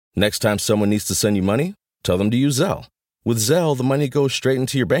Next time someone needs to send you money, tell them to use Zelle. With Zelle, the money goes straight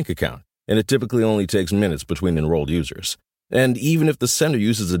into your bank account, and it typically only takes minutes between enrolled users. And even if the sender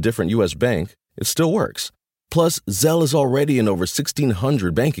uses a different U.S. bank, it still works. Plus, Zelle is already in over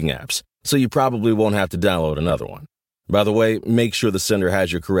 1,600 banking apps, so you probably won't have to download another one. By the way, make sure the sender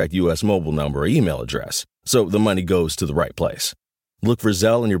has your correct U.S. mobile number or email address, so the money goes to the right place. Look for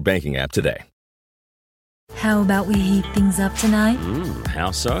Zelle in your banking app today. How about we heat things up tonight?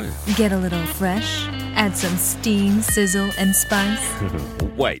 How so? Get a little fresh, add some steam, sizzle, and spice.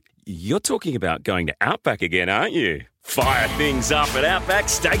 Wait, you're talking about going to Outback again, aren't you? Fire things up at Outback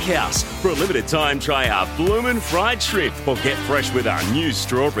Steakhouse. For a limited time, try our bloomin' fried shrimp or get fresh with our new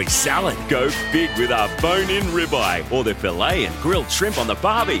strawberry salad. Go big with our bone-in ribeye or the filet and grilled shrimp on the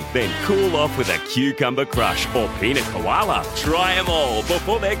barbie. Then cool off with a cucumber crush or pina koala. Try them all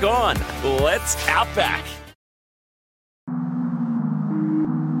before they're gone. Let's Outback.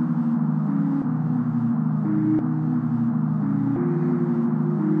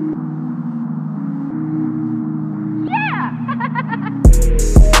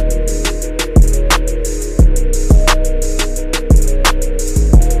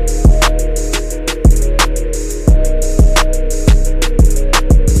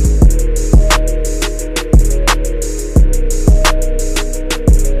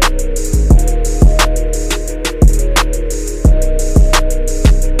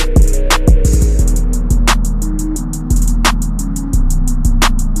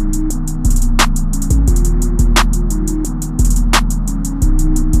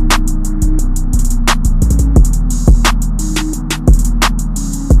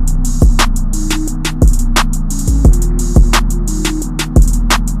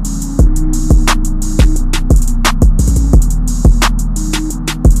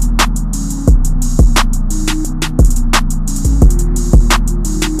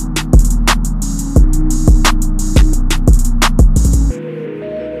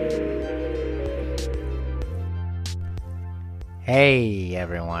 Hey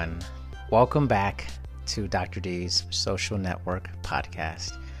everyone, welcome back to Dr. D's Social Network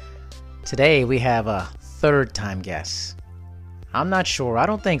podcast. Today we have a third time guest. I'm not sure, I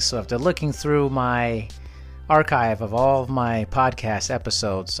don't think so. After looking through my archive of all of my podcast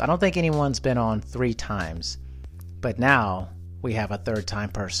episodes, I don't think anyone's been on 3 times. But now we have a third time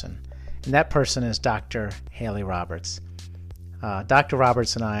person, and that person is Dr. Hayley Roberts. Dr.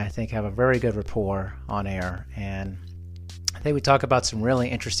 Roberts and I think, have a very good rapport on air, and I think we talk about some really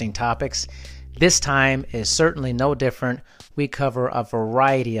interesting topics. This time is certainly no different. We cover a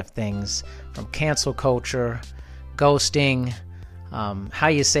variety of things, from cancel culture, ghosting, how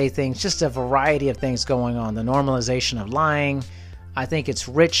you say things, just a variety of things going on. The normalization of lying. I think it's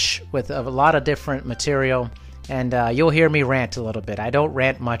rich with a lot of different material, and you'll hear me rant a little bit. I don't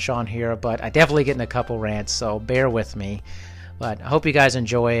rant much on here, but I definitely get in a couple rants, so bear with me. But I hope you guys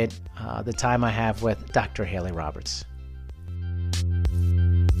enjoy it, the time I have with Dr. Hayley Roberts.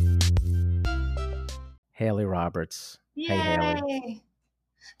 Hayley Roberts. Yay! Hey, Hayley.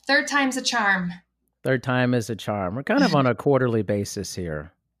 Third time's a charm. Third time is a charm. We're kind of on a quarterly basis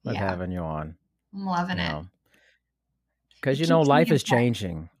here with Yeah. having you on. I'm loving it. Because, It know, keeps me life is in check.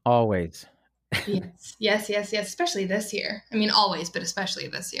 changing, always. Yes, especially this year. I mean, always, but especially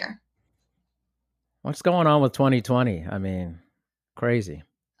this year. What's going on with 2020? I mean, crazy.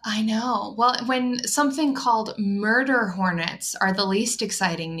 I know. Well, when something called murder hornets are the least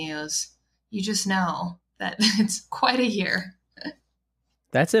exciting news, you just know that it's quite a year.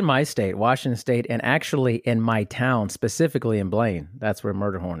 That's in my state, Washington State, and actually in my town, specifically in Blaine. That's where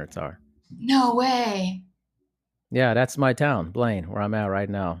murder hornets are. No way. Yeah, that's my town, Blaine, where I'm at right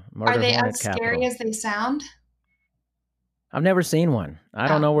now. Murder Are they hornet as capital. scary as they sound? I've never seen one. I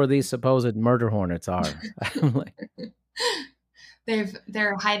don't know where these supposed murder hornets are. I'm like,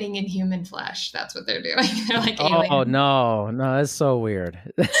 They're hiding in human flesh. That's what they're doing. They're like oh, aliens. no, that's so weird.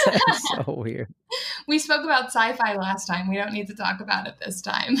 That's so weird. We spoke about sci-fi last time. We don't need to talk about it this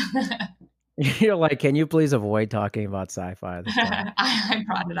time. You're like, can you please avoid talking about sci-fi this time? I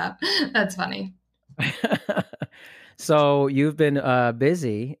brought it up. That's funny. So you've been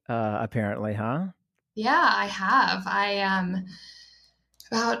busy, apparently, huh? Yeah, I have.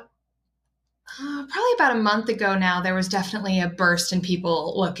 Probably about a month ago now, there was definitely a burst in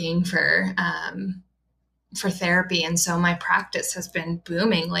people looking for therapy. And so my practice has been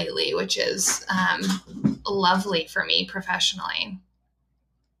booming lately, which is lovely for me professionally.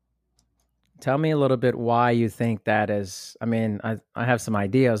 Tell me a little bit why you think that is. I mean, I have some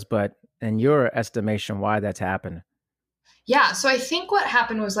ideas, but in your estimation, why that's happened? Yeah. So I think what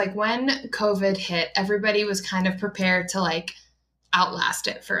happened was, like, when COVID hit, everybody was kind of prepared to, like, outlast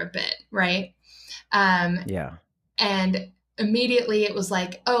it for a bit, right? Yeah. And immediately it was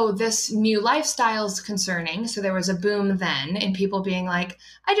like, oh, this new lifestyle is concerning. So there was a boom then in people being like,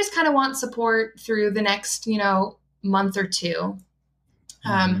 I just kind of want support through the next, month or two.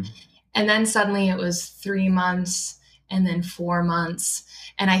 Mm-hmm. And then suddenly it was 3 months and then 4 months.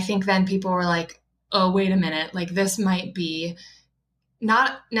 And I think then people were like, oh, wait a minute, like this might be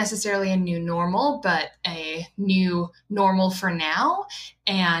not necessarily a new normal, but a new normal for now.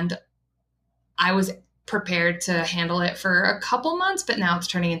 And I was prepared to handle it for a couple months, but now it's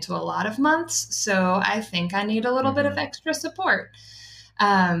turning into a lot of months. So I think I need a little bit of extra support.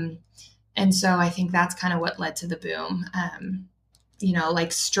 And so I think that's kind of what led to the boom.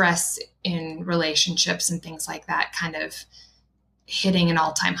 Like stress in relationships and things like that kind of hitting an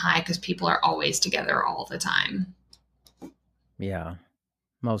all-time high because people are always together all the time. Yeah,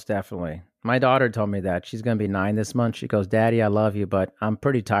 most definitely. My daughter told me that. She's going to be 9 this month. She goes, Daddy, I love you, but I'm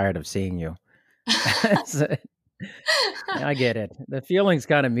pretty tired of seeing you. I get it. The feeling's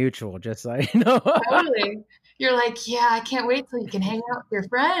kind of mutual, just like, Totally. You're like, yeah, I can't wait till you can hang out with your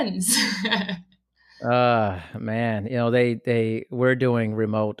friends. Man, we're doing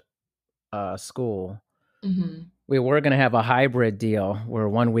remote school. Mm-hmm. We were going to have a hybrid deal where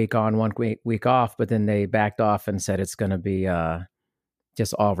 1 week on, 1 week off, but then they backed off and said it's going to be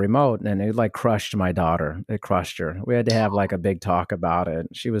just all remote. And it like crushed my daughter. It crushed her. We had to have like a big talk about it.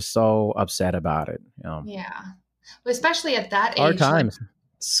 She was so upset about it. Yeah. Well, especially at that Hard age, times. like,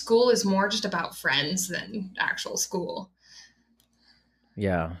 school is more just about friends than actual school.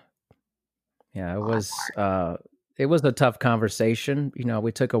 Yeah. Yeah. It was a tough conversation.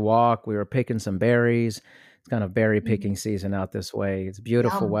 We took a walk, we were picking some berries. It's kind of berry picking season out this way. It's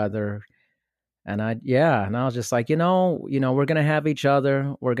beautiful weather. And I was just like, we're going to have each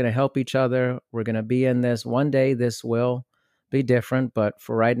other. We're going to help each other. We're going to be in this. One day this will be different, but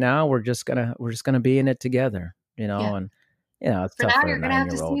for right now, we're just going to be in it together, and it's for tough now, for a you're going to have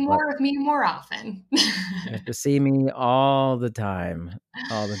to 9-year-old. see more of me more often. You have to see me all the time.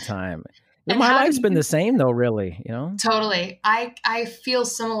 And my life's been the same though, really, Totally. I feel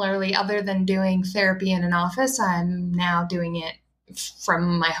similarly. Other than doing therapy in an office, I'm now doing it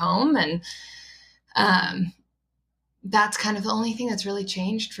from my home. And that's kind of the only thing that's really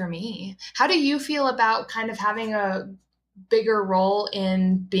changed for me. How do you feel about kind of having a bigger role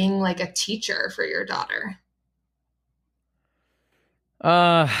in being like a teacher for your daughter?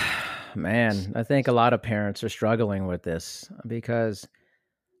 Man, I think a lot of parents are struggling with this because,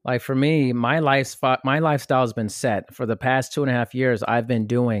 like, for me, my lifestyle has been set. For the past 2.5 years, I've been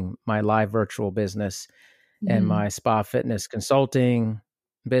doing my live virtual business and my spa fitness consulting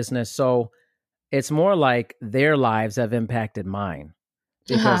business. So it's more like their lives have impacted mine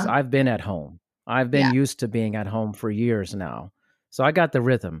because I've been at home. I've been used to being at home for years now. So I got the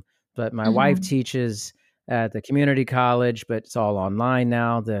rhythm. But my wife teaches at the community college, but it's all online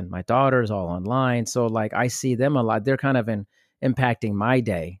now. Then my daughter's all online. So like I see them a lot. They're kind of impacting my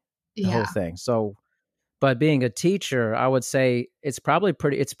day, the whole thing. So, but being a teacher, I would say it's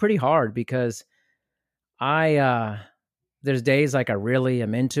pretty hard because there's days like I really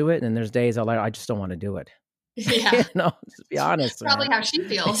am into it, and there's days I just don't want to do it. Yeah. To be honest. Probably how she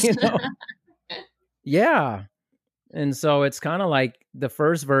feels. Yeah. And so it's kind of like the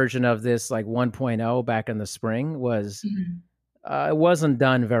first version of this, like 1.0 back in the spring was, it wasn't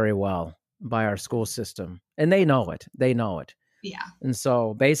done very well by our school system. And they know it. Yeah. And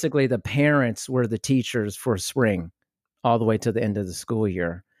so basically the parents were the teachers for spring all the way to the end of the school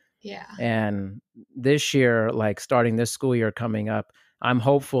year. Yeah. And this year, like starting this school year coming up, I'm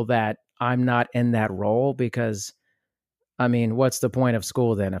hopeful that I'm not in that role because, I mean, what's the point of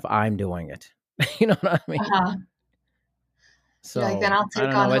school then if I'm doing it? You know what I mean? So like, then I'll take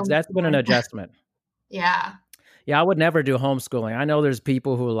I don't know. That's been an adjustment. Yeah. Yeah, I would never do homeschooling. I know there's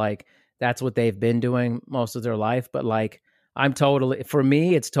people who like that's what they've been doing most of their life, but like for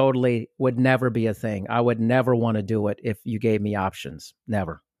me, it's totally would never be a thing. I would never want to do it if you gave me options.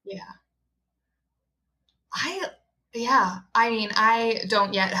 Never. Yeah. I mean, I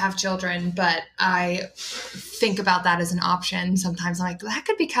don't yet have children, but I think about that as an option. Sometimes I'm like, that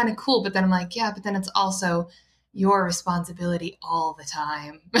could be kind of cool. But then I'm like, yeah, but then it's also your responsibility all the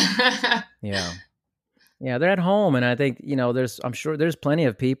time. Yeah. Yeah. They're at home. And I think, I'm sure there's plenty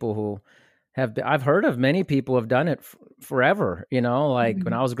of people who I've heard of many people have done it forever, like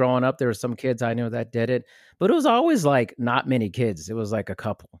when I was growing up, there were some kids I knew that did it, but it was always like not many kids. It was like a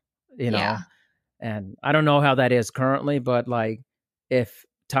couple, and I don't know how that is currently, but like if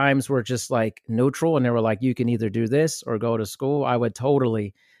times were just like neutral and they were like, you can either do this or go to school, I would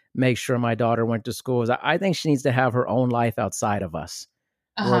totally make sure my daughter went to school is I think she needs to have her own life outside of us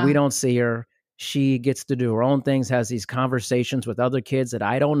where we Uh-huh. don't see her. She gets to do her own things, has these conversations with other kids that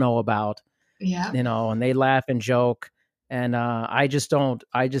I don't know about, Yeah. and they laugh and joke. And I just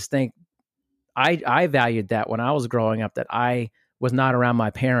think I valued that when I was growing up, that I was not around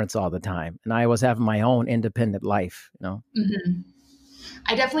my parents all the time and I was having my own independent life. Hmm.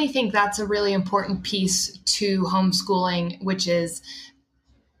 I definitely think that's a really important piece to homeschooling, which is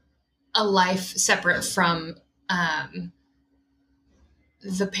a life separate from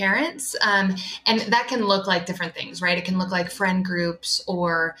the parents. And that can look like different things, right? It can look like friend groups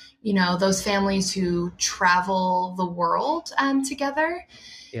or, those families who travel the world together.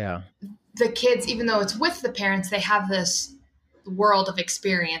 Yeah. The kids, even though it's with the parents, they have this world of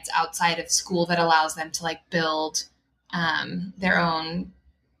experience outside of school that allows them to like build their own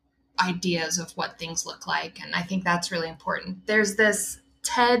ideas of what things look like. And I think that's really important. There's this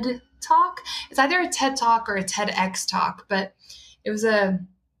TED talk. It's either a TED talk or a TEDx talk, but it was a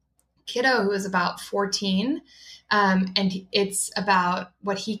kiddo who was about 14. And it's about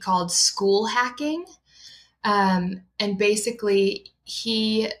what he called school hacking. And basically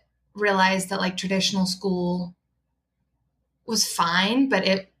he realized that like traditional school was fine, but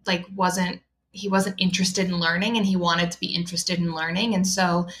it like he wasn't interested in learning and he wanted to be interested in learning. And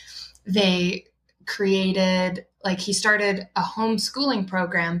so they created, like, he started a homeschooling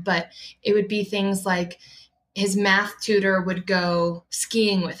program, but it would be things like his math tutor would go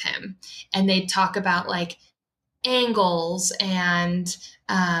skiing with him and they'd talk about like angles and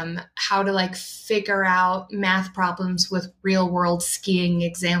how to like figure out math problems with real world skiing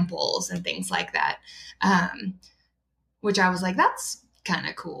examples and things like that. Which I was like, that's kind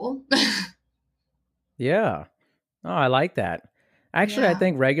of cool. Yeah. Oh, I like that. Actually, I Yeah.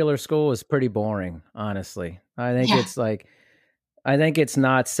 think regular school is pretty boring, honestly. Yeah. I think it's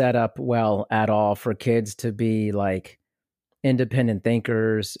not set up well at all for kids to be like independent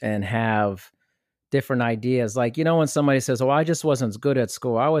thinkers and have different ideas. Like, when somebody says, "Oh, I just wasn't good at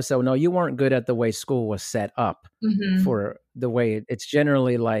school," I always say, "No, you weren't good at the way school was set up Mm-hmm. for the way it's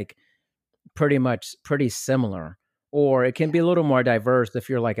generally like pretty similar." Or it can be a little more diverse if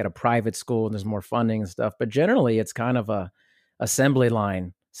you're like at a private school and there's more funding and stuff. But generally, it's kind of a assembly line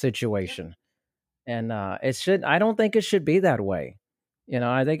Yeah. situation. And I don't think it should be that way.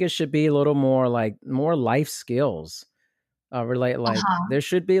 I think it should be a little more like more life skills. Relate like Uh-huh. there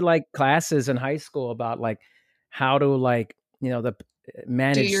should be like classes in high school about like how to like Do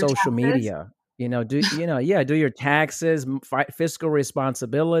manage your social taxes. media. Do your taxes, fiscal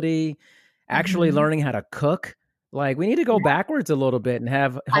responsibility, actually Mm-hmm. learning how to cook. Like we need to go Yeah, backwards a little bit and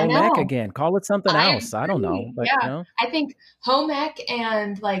have I home ec know. again. Call it something I else. I don't know, agree. but Yeah. I think home ec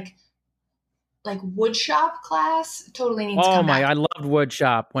and like wood shop class totally needs to oh come my, back. I loved wood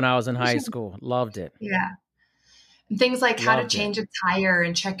shop when I was in high school. Loved it. Yeah. And things like how to Loved it. change a tire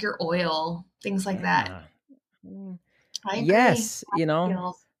and check your oil, things like that. Yeah. Mm. I agree. Yes, Life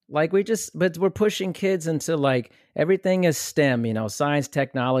skills. like but we're pushing kids into like everything is STEM, science,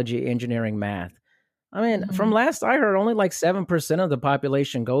 technology, engineering, math. I mean, from Mm-hmm. last I heard, only like 7% of the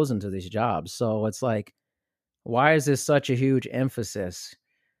population goes into these jobs. So it's like, why is this such a huge emphasis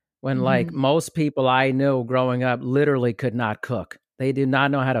when like Mm-hmm. most people I knew growing up literally could not cook? They did not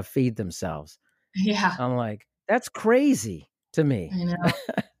know how to feed themselves. Yeah, I'm like, that's crazy to me. I know.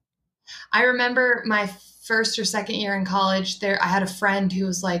 I remember my first or second year in college there I had a friend who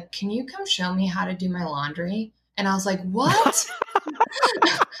was like, "Can you come show me how to do my laundry?" And I was like, "What?"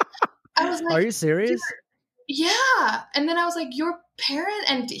 I was Are like, you serious? yeah. And then I was like, your parent,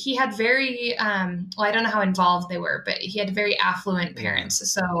 and he had very, well, I don't know how involved they were, but he had very affluent Yeah.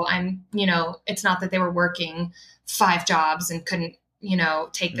 parents. So it's not that they were working 5 jobs and couldn't,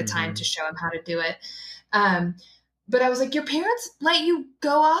 take the time to Hmm. show him how to do it. Um, but I was like, your parents let you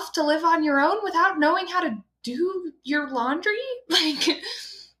go off to live on your own without knowing how to do your laundry? Like,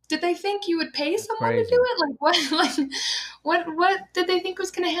 did they think you would pay That's someone to do crazy. it? Like what what did they think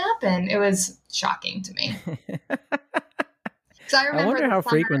was going to happen? It was shocking to me. So I I remember wonder the how summer.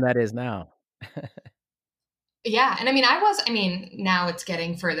 frequent that is now. Yeah, and I mean now it's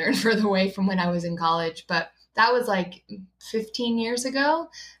getting further and further away from when I was in college, but that was like 15 years ago,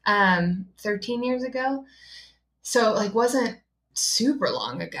 13 years ago. So like wasn't super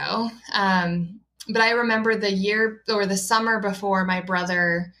long ago. But I remember the year or the summer before my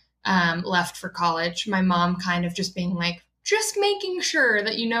brother left for college, my mom kind of just being like, just making sure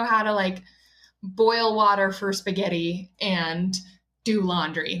that you know how to like boil water for spaghetti and do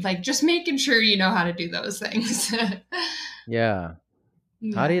laundry. Like just making sure you know how to do those things. Yeah.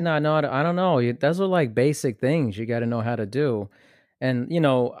 How do Yeah. you not know how to? I don't know. Those are like basic things you got to know how to do. And,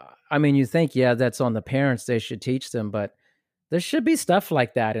 I mean, you think, yeah, that's on the parents. They should teach them, but there should be stuff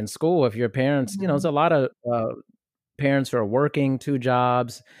like that in school. If your parents, there's Mhm. a lot of parents who are working 2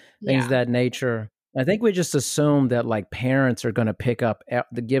 jobs, things of Yeah. that nature. I think we just assume that like parents are going to pick up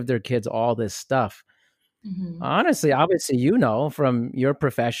to give their kids all this stuff. Hmm. Honestly, obviously, from your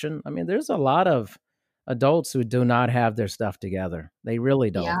profession, I mean, there's a lot of adults who do not have their stuff together. They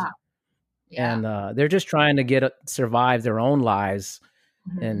really don't. Yeah. Yeah. And they're just trying to survive their own lives,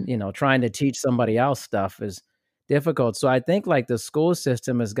 and Hmm. trying to teach somebody else stuff is difficult. So I think like the school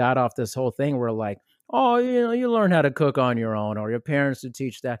system has got off this whole thing where like, oh, you learn how to cook on your own, or your parents would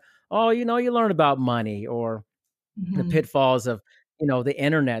teach that. Oh, you learn about money or the Hmm. pitfalls of the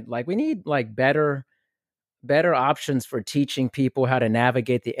internet. Like we need like better options for teaching people how to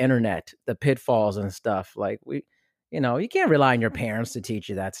navigate the internet, the pitfalls and stuff. Like you can't rely on your parents to teach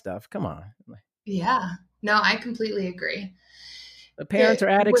you that stuff. Come on. Yeah. No, I completely agree. The parents are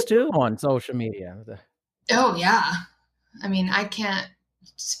addicts With, too on social media. oh, yeah. I mean, I can't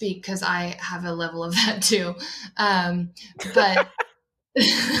speak because I have a level of that too. But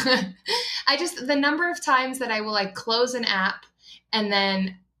the number of times that I will like close an app and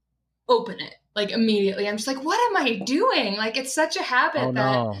then open it like immediately, I'm just like, what am I doing? Like, it's such a Oh habit that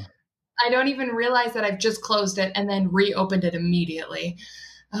no. I don't even realize that I've just closed it and then reopened it immediately.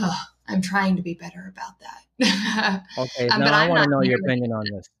 Oh, I'm trying to be better about that. Okay, But now I I'm wanna not know your nearly, opinion on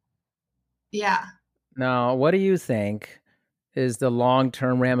this. yeah. Now, what do you think is the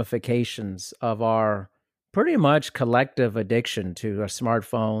long-term ramifications of our pretty much collective addiction to our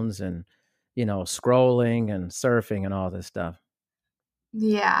smartphones and, scrolling and surfing and all this stuff?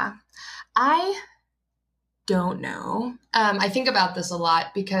 Yeah. I don't know. I think about this a lot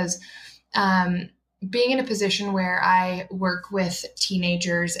because um, being in a position where I work with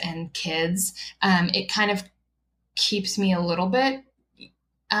teenagers and kids, it kind of keeps me a little bit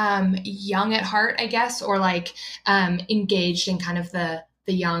young at heart, I guess, or like engaged in kind of the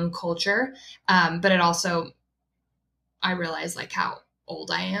young culture. But it also, I realize like how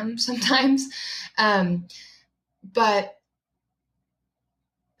old I am sometimes. Um, but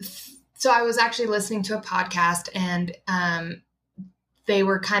so I was actually listening to a podcast, and they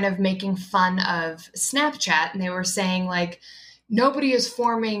were kind of making fun of Snapchat, and they were saying like nobody is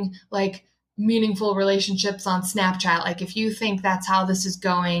forming like meaningful relationships on Snapchat. Like if you think that's how this is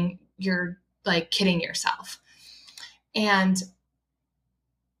going, you're like kidding yourself. And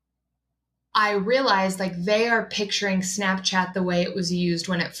I realized like they are picturing Snapchat the way it was used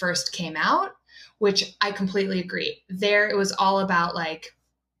when it first came out, which I completely agree. There it was all about like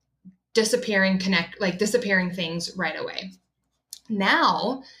disappearing things right away.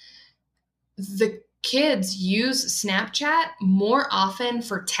 Now the kids use Snapchat more often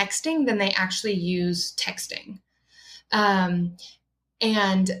for texting than they actually use texting. Um,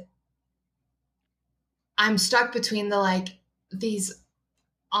 and I'm stuck between these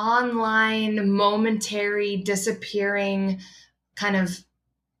online, momentary, disappearing, kind of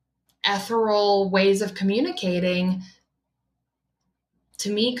ethereal ways of communicating,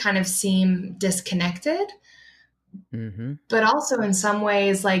 to me, kind of seem disconnected. Mhm. But also, in some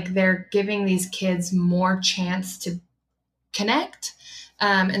ways, like they're giving these kids more chance to connect.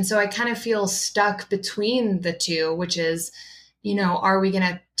 And so I kind of feel stuck between the two, which is, are we going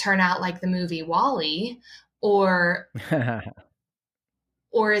to turn out like the movie Wall-E, or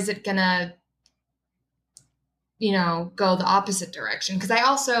is it going to, go the opposite direction? Because I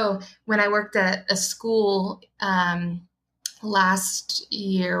also, when I worked at a school last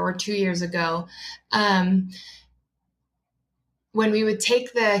year or 2 years ago, when we would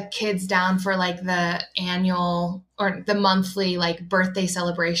take the kids down for like the annual or the monthly like birthday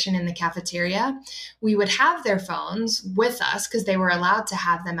celebration in the cafeteria, we would have their phones with us because they were allowed to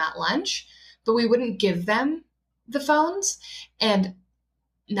have them at lunch, but we wouldn't give them the phones. And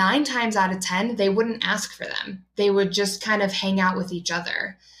 9 times out of 10, they wouldn't ask for them. They would just kind of hang out with each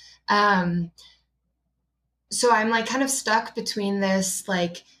other. Um, so I'm like kind of stuck between this,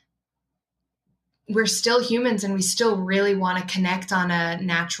 like, we're still humans and we still really want to connect on a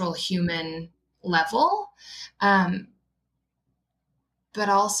natural human level. Um, but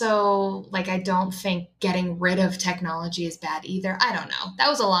also, like, I don't think getting rid of technology is bad either. I don't know. That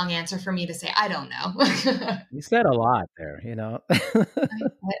was a long answer for me to say, I don't know. You said a lot there.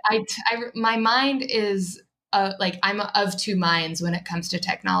 My mind is like, I'm of two minds when it comes to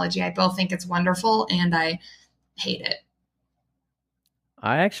technology. I both think it's wonderful and I hate it.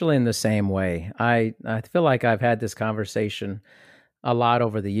 I actually am the same way. I feel like I've had this conversation a lot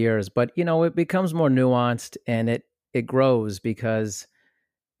over the years, but it becomes more nuanced and it grows because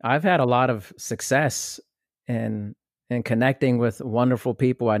I've had a lot of success in and connecting with wonderful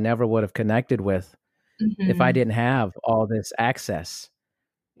people I never would have connected with if I Mm-hmm. didn't have all this access.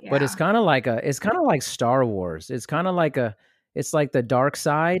 But Yeah. it's kind of like Star Wars. It's like the dark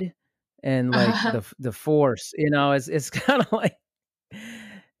side and like the Force. It's kind of like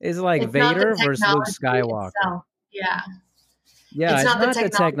it's like It's not the Vader versus Luke technology Skywalker. itself. Yeah. Yeah, It's it's not the not the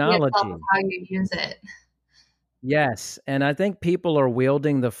technology itself of technology. how you use it. Yes, and I think people are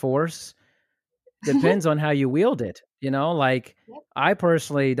wielding the Force. Depends on how you wield it. Like Yep. I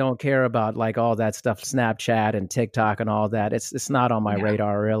personally don't care about like all that stuff, Snapchat and TikTok and all that. It's not on my Yeah.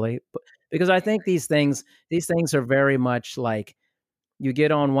 radar really, because I think these things are very much like you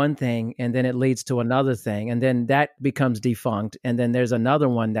get on one thing and then it leads to another thing and then that becomes defunct and then there's another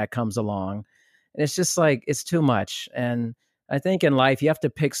one that comes along. And it's just like it's too much. And I think in life you have to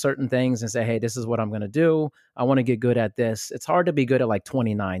pick certain things and say, hey, this is what I'm going to do. I want to get good at this. It's hard to be good at like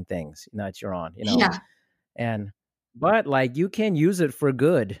 29 things that you're on. Yeah. And but like you can use it for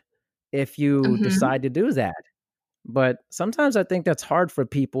good if you Mm-hmm. decide to do that. But sometimes I think that's hard for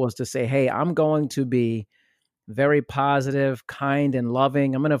people is to say, hey, I'm going to be very positive, kind, and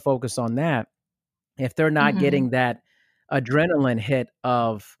loving. I'm going to focus on that. If they're not Mm-hmm. getting that adrenaline hit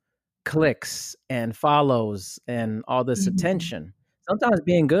of clicks and follows and all this Mm-hmm. attention, sometimes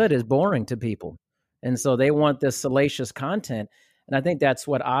being good is boring to people. And so they want this salacious content. And I think that's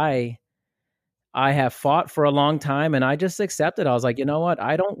what I have fought for a long time and I just accepted. I was like, you know what?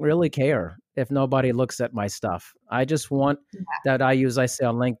 I don't really care if nobody looks at my stuff. I just want that I say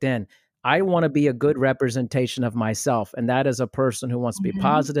on LinkedIn. I want to be a good representation of myself. And that is a person who wants to be Mm-hmm.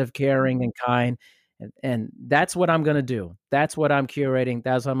 positive, caring, and kind. And that's what I'm going to do. That's what I'm curating.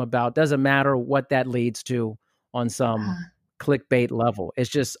 That's what I'm about. Doesn't matter what that leads to on some Uh, clickbait level. It's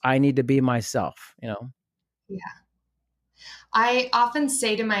just, I need to be myself. yeah. I often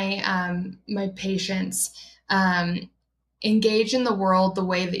say to my patients, um, engage in the world the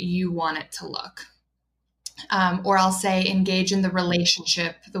way that you want it to look. Or I'll say engage in the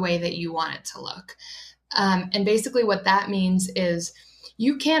relationship the way that you want it to look. And basically, what that means is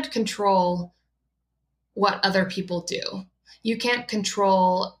you can't control what other people do. You can't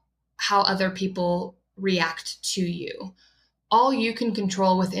control how other people react to you. All you can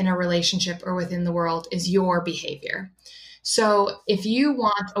control within a relationship or within the world is your behavior. So if you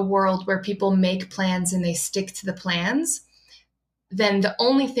want a world where people make plans and they stick to the plans, then the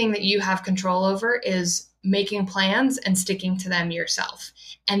only thing that you have control over is making plans and sticking to them yourself.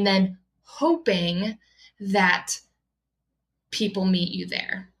 And then hoping that people meet you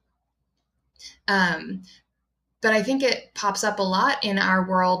there. Um, but I think it pops up a lot in our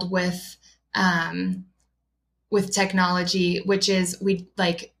world with technology, which is we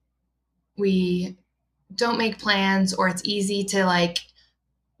don't make plans, or it's easy to like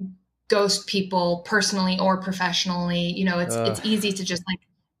ghost people personally or professionally. It's Ugh. easy to just like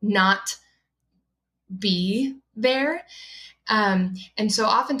not be there. And so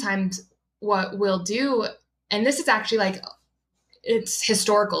oftentimes what we'll do, and this is actually like it's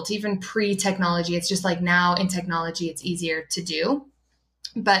historical to even pre-technology. It's just like now in technology, it's easier to do.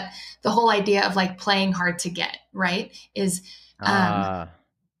 But the whole idea of like playing hard to get, right, is Ah.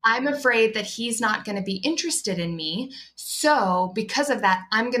 I'm afraid that he's not going to be interested in me. So because of that,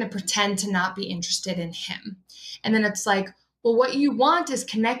 I'm going to pretend to not be interested in him. And then it's like, well, what you want is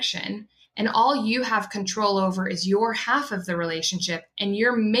connection. And all you have control over is your half of the relationship. And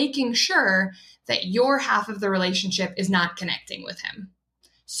you're making sure that your half of the relationship is not connecting with him.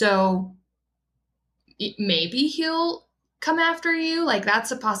 So maybe he'll come after you. Like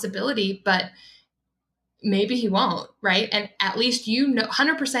that's a possibility, but maybe he won't, right? And at least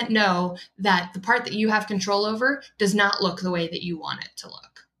 100% know that the part that you have control over does not look the way that you want it to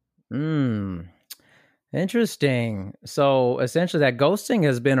look. Hmm. Interesting. So essentially, that ghosting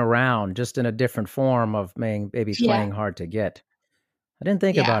has been around just in a different form of maybe Yeah. playing hard to get. I didn't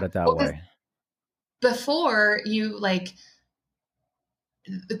think about Yeah. it that Well, because way. before you like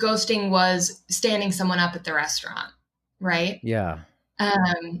the ghosting was standing someone up at the restaurant, right? Yeah.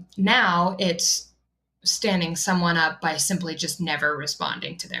 Now it's standing someone up by simply just never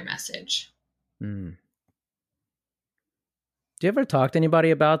responding to their message. Hmm. Do you ever talk to anybody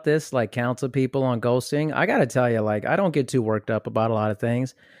about this, like counsel people on ghosting? I got to tell you, like, I don't get too worked up about a lot of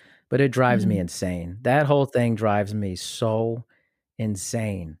things, but it drives me Mm-hmm. insane. That whole thing drives me so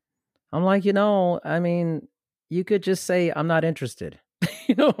insane. I'm like, I mean, you could just say, I'm not interested.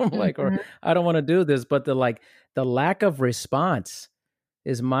 I'm like, or Mm-hmm. I don't want to do this. But the lack of response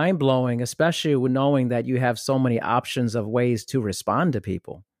is mind blowing, especially with knowing that you have so many options of ways to respond to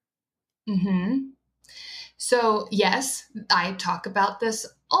people. Mm-hmm. So, yes, I talk about this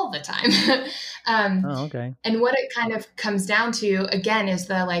all the time. Oh, okay. And what it kind of comes down to, again, is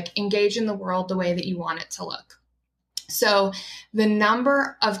the like engage in the world the way that you want it to look. So the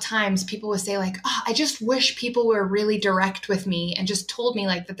number of times people would say like, oh, I just wish people were really direct with me and just told me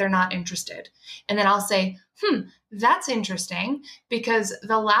like that they're not interested. And then I'll say, that's interesting, because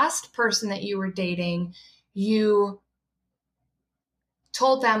the last person that you were dating, you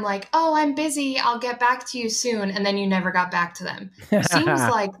told them like, oh, I'm busy, I'll get back to you soon. And then you never got back to them. Seems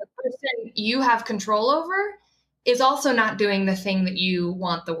like the person you have control over is also not doing the thing that you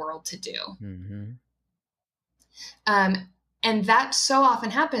want the world to do. Mm-hmm. And that so often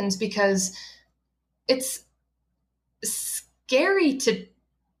happens because it's scary to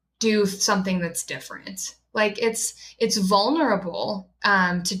do something that's different. Like it's vulnerable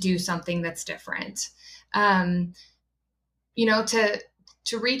to do something that's different. You know, to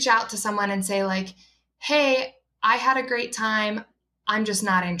reach out to someone and say like, hey, I had a great time, I'm just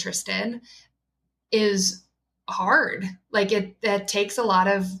not interested, is hard. Like it takes a lot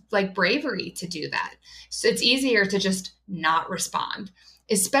of like bravery to do that. So it's easier to just not respond,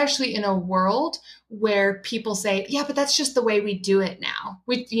 especially in a world where people say, yeah, but that's just the way we do it now.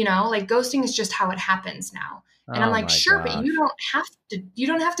 You know, like ghosting is just how it happens now. And I'm like, sure, but you don't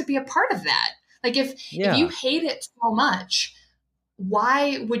have to be a part of that. Like if you hate it so much,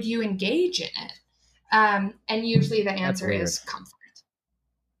 why would you engage in it? And usually the answer is comfort.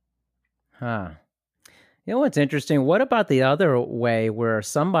 Huh. You know what's interesting? What about the other way where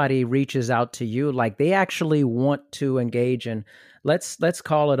somebody reaches out to you, like they actually want to engage in, let's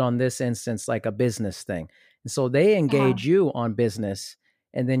call it on this instance, like a business thing. And so they engage you on business,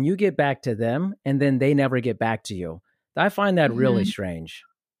 and then you get back to them, and then they never get back to you. I find that really strange.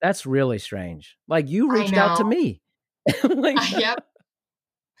 That's really strange. Like you reached out to me. Yep.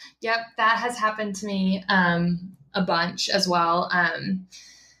 That has happened to me a bunch as well.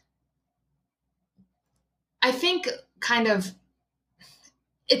 I think kind of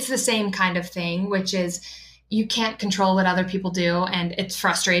it's the same kind of thing, which is you can't control what other people do, and it's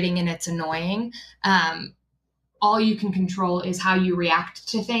frustrating and it's annoying. All you can control is how you react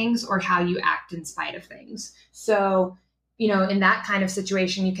to things or how you act in spite of things. So, you know, in that kind of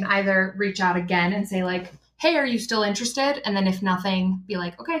situation, you can either reach out again and say like, hey, are you still interested? And then if nothing, be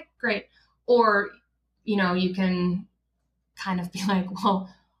like, okay, great. Or, you know, you can kind of be like,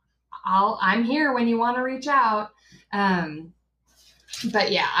 well, I'm here when you want to reach out.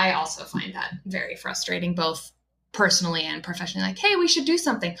 But yeah, I also find that very frustrating, both personally and professionally. Like, hey, we should do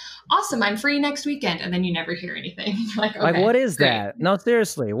something. Awesome. I'm free next weekend. And then you never hear anything. Like, okay, like, what is great. that? No,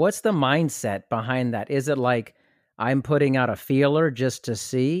 seriously, what's the mindset behind that? Is it like I'm putting out a feeler just to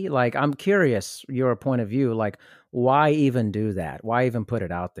see? Like, I'm curious your point of view. Like, why even do that? Why even put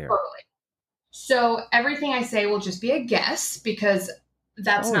it out there? Totally. So everything I say will just be a guess, because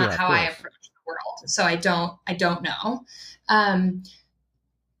that's not how I approach the world. So I don't know.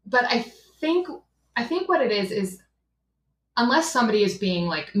 But I think what it is unless somebody is being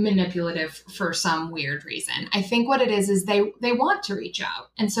like manipulative for some weird reason, I think what it is they want to reach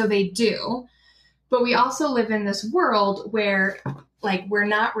out. And so they do. But we also live in this world where like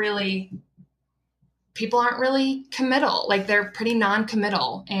people aren't really committal. Like they're pretty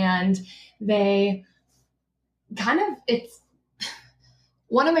non-committal, and they it's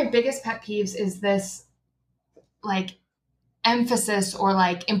one of my biggest pet peeves is this like emphasis or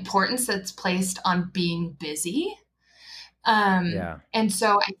like importance that's placed on being busy. And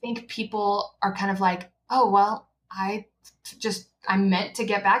so I think people are kind of like, oh, well, I meant to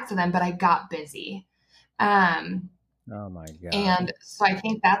get back to them, but I got busy. Oh my God. And so I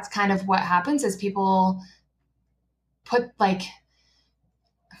think that's kind of what happens is people put like,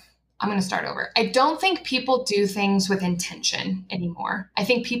 I'm going to start over. I don't think people do things with intention anymore. I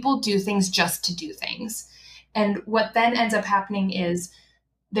think people do things just to do things. And what then ends up happening is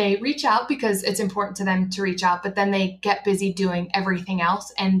they reach out because it's important to them to reach out, but then they get busy doing everything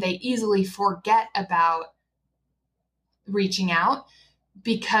else, and they easily forget about reaching out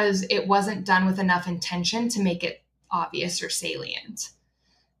because it wasn't done with enough intention to make it obvious or salient.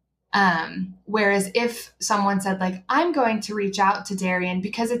 Whereas if someone said like, I'm going to reach out to Darian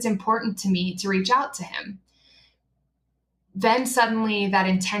because it's important to me to reach out to him, then suddenly that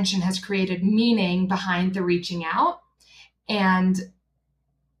intention has created meaning behind the reaching out, and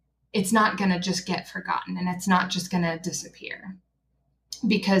it's not going to just get forgotten, and it's not just going to disappear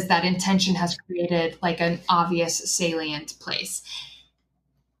because that intention has created like an obvious salient place.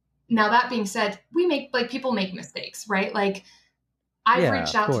 Now, that being said, people make mistakes, right? Like I've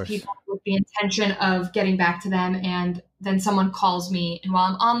reached out to people with the intention of getting back to them, and then someone calls me, and while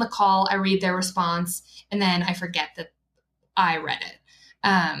I'm on the call, I read their response, and then I forget that I read it.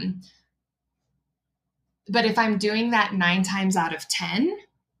 But if I'm doing that 9 times out of 10,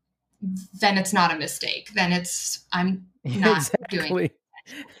 then it's not a mistake. Then I'm not doing it.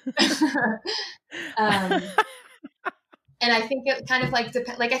 And I think it kind of like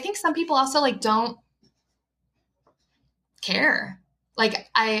depends. Like, I think some people also like don't care. Like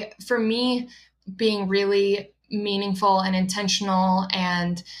for me, being really meaningful and intentional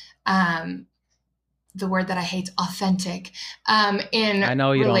and, the word that I hate, authentic, in I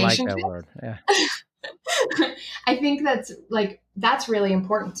know you don't like relationships. that word. Yeah. I think that's really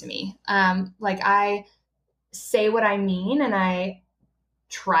important to me. Like, I say what I mean, and I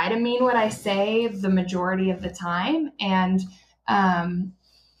try to mean what I say the majority of the time. And,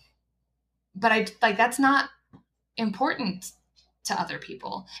 but that's not important to other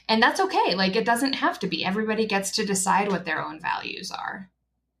people. And that's okay. Like, it doesn't have to be. Everybody gets to decide what their own values are.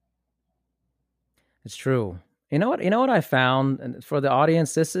 It's true. You know what I found, and for the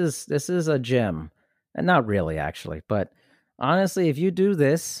audience, this is a gem. And not really, actually, but honestly, if you do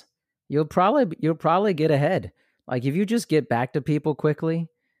this, you'll probably get ahead. Like, if you just get back to people quickly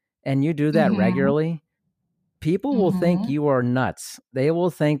and you do that regularly, people will think you are nuts. They will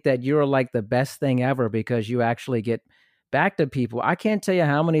think that you're like the best thing ever because you actually get back to people. I can't tell you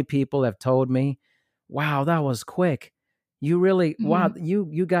how many people have told me, "Wow, that was quick. You really, wow,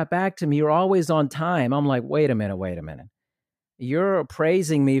 you got back to me. You're always on time." I'm like, wait a minute. You're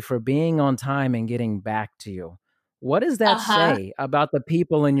praising me for being on time and getting back to you. What does that say about the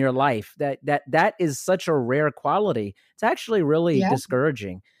people in your life? That is such a rare quality. It's actually really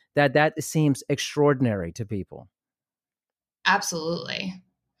discouraging that seems extraordinary to people. Absolutely.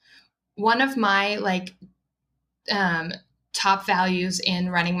 One of my top values in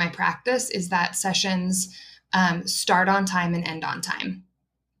running my practice is that sessions start on time and end on time.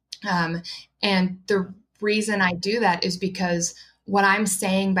 And the reason I do that is because what I'm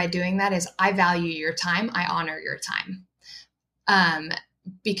saying by doing that is I value your time. I honor your time.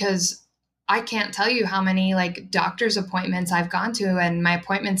 Because I can't tell you how many like doctor's appointments I've gone to, and my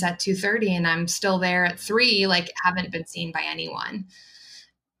appointment's at 2:30 and I'm still there at 3, like haven't been seen by anyone.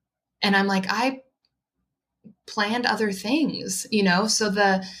 And I'm like, I planned other things, so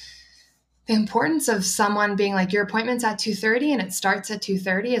the importance of someone being like, your appointment's at 2:30 and it starts at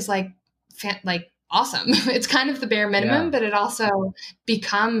 2:30 is like awesome. It's kind of the bare minimum, but it also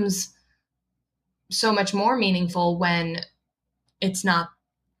becomes so much more meaningful when it's not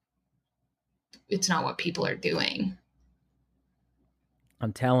what people are doing.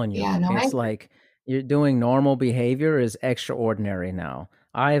 I'm telling you, it's like you're doing normal behavior is extraordinary now.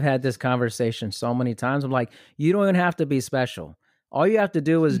 I've had this conversation so many times. I'm like, you don't even have to be special. All you have to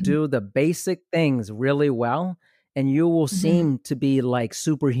do is do the basic things really well, and you will seem to be like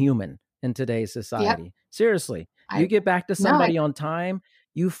superhuman in today's society. Yep. Seriously, you get back to somebody on time,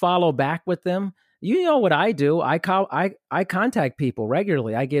 you follow back with them. You know what I do? I contact people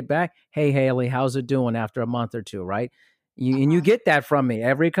regularly. I get back, hey, Hayley, how's it doing after a month or two, right? And you get that from me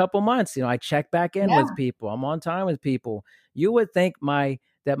every couple months. I check back in with people. I'm on time with people. You would think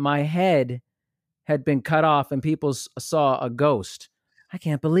that my head had been cut off and people saw a ghost. I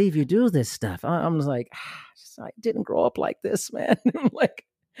can't believe you do this stuff. I'm just like, I didn't grow up like this, man. Like,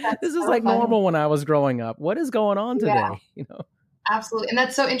 this is so like funny. Normal when I was growing up. What is going on today? Absolutely. And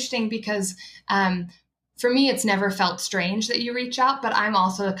that's so interesting because for me, it's never felt strange that you reach out, but I'm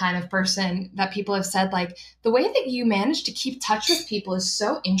also the kind of person that people have said, like, the way that you manage to keep touch with people is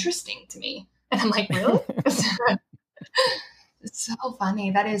so interesting to me. And I'm like, really? It's so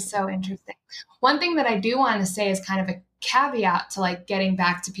funny. That is so interesting. One thing that I do want to say is kind of a caveat to like getting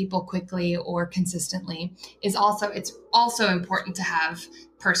back to people quickly or consistently is it's also important to have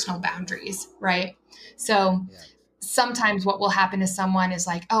personal boundaries, right? So sometimes what will happen is someone is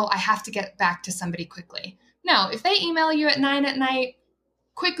like, oh, I have to get back to somebody quickly. No, if they email you at 9 at night,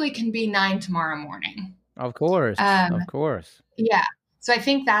 quickly can be 9 tomorrow morning. Of course. Of course. Yeah. So I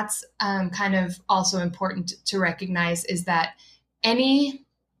think that's kind of also important to recognize is that anything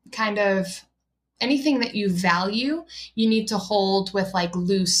that you value, you need to hold with like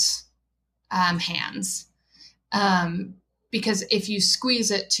loose hands. Because if you squeeze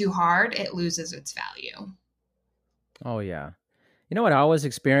it too hard, it loses its value. Oh, yeah. You know what I always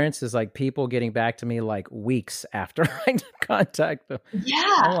experience is like people getting back to me like weeks after I contact them.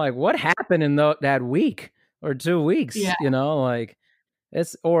 Yeah. I'm like, what happened in that week or 2 weeks? Yeah. Like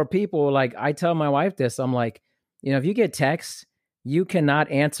or people like, I tell my wife this, I'm like, if you get texts, you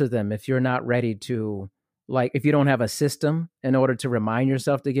cannot answer them if you're not ready to, like, if you don't have a system in order to remind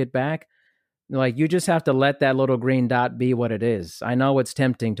yourself to get back. Like, you just have to let that little green dot be what it is. I know it's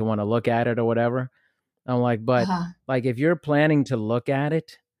tempting to want to look at it or whatever, I'm like, but Uh-huh. like if you're planning to look at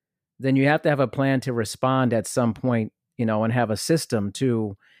it, then you have to have a plan to respond at some point, and have a system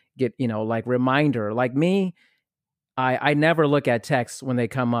to get, like reminder. Like me, I never look at texts when they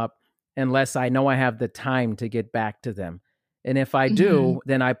come up unless I know I have the time to get back to them. And if I Mm-hmm. do,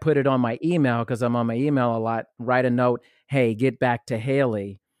 then I put it on my email because I'm on my email a lot. Write a note, hey, get back to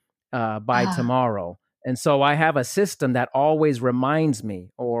Hayley by Uh-huh. tomorrow. And so I have a system that always reminds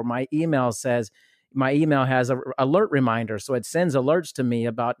me, or my email has a alert reminder, so it sends alerts to me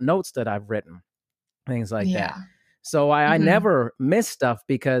about notes that I've written, things like that. Yeah. So I Mm-hmm. never miss stuff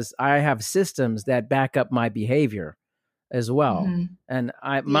because I have systems that back up my behavior as well. Mm-hmm. And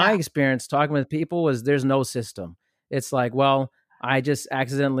my Yeah. experience talking with people is there's no system. It's like, well, I just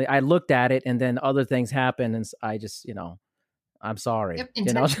accidentally I looked at it and then other things happen and I just, I'm sorry, Yep. type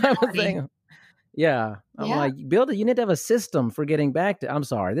of Intentionality. thing. Yeah. I'm Yeah. like, build it. You need to have a system for getting back to. I'm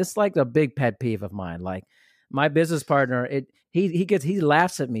sorry. This is like a big pet peeve of mine. Like my business partner, he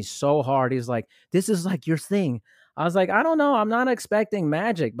laughs at me so hard. He's like, this is like your thing. I was like, I don't know. I'm not expecting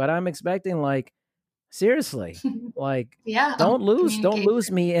magic, but I'm expecting like seriously, like Yeah. don't Communication. lose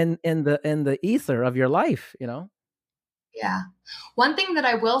me in the ether of your life. Yeah. One thing that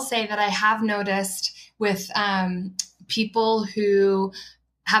I will say that I have noticed with people who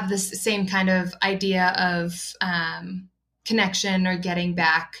have this same kind of idea of connection or getting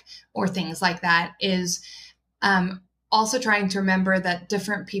back or things like that is also trying to remember that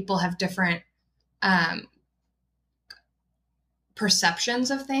different people have different um,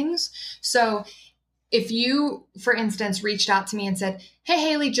 perceptions of things. So if you, for instance, reached out to me and said, hey,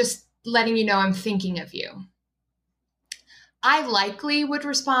 Hayley, just letting you know I'm thinking of you, I likely would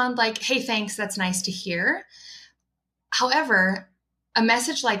respond like, hey, thanks, that's nice to hear. However, a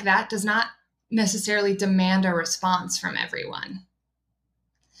message like that does not necessarily demand a response from everyone.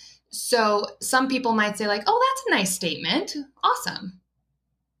 So some people might say, like, oh, that's a nice statement. Awesome.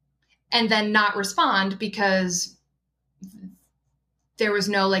 And then not respond because there was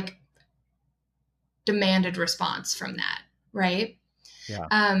no like demanded response from that. Right.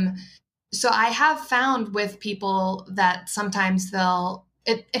 Yeah. So I have found with people that sometimes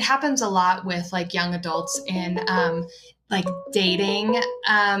it happens a lot with like young adults in like dating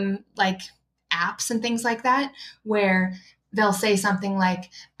like apps and things like that, where they'll say something like,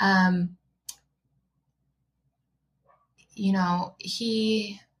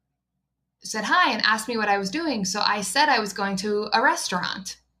 he said hi and asked me what I was doing. So I said I was going to a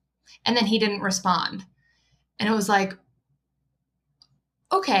restaurant, and then he didn't respond. And it was like,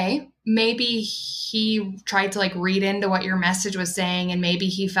 okay, maybe he tried to like read into what your message was saying, and maybe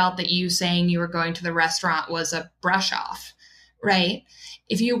he felt that you saying you were going to the restaurant was a brush off, right?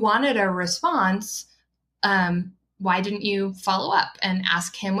 If you wanted a response, why didn't you follow up and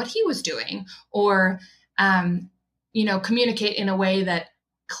ask him what he was doing, or communicate in a way that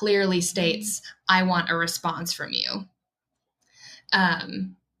clearly states, I want a response from you?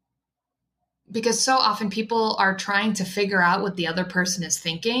 Because so often people are trying to figure out what the other person is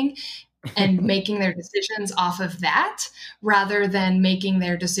thinking and making their decisions off of that, rather than making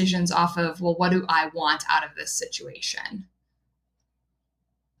their decisions off of, well, what do I want out of this situation?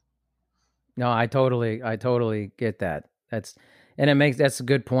 No, I totally get that. That's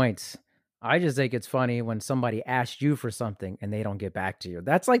good points. I just think it's funny when somebody asks you for something and they don't get back to you.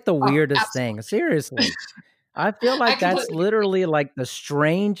 That's like the Oh, weirdest thing. absolutely. Seriously. I feel I like that's completely agree. literally like the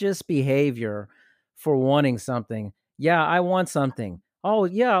strangest behavior for wanting something. Yeah, I want something. Oh,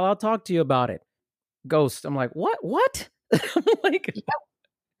 yeah, I'll talk to you about it. Ghost. I'm like, what? What? I'm like, Yeah,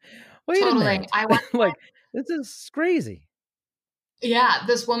 wait a totally. minute. I went. Like, this is crazy. Yeah,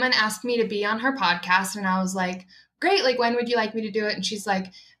 this woman asked me to be on her podcast, and I was like, great. Like, when would you like me to do it? And she's like,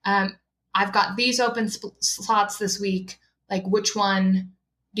 I've got these open slots this week. Like, which one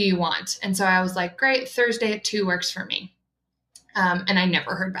do you want? And so I was like, great. Thursday at 2 works for me. And I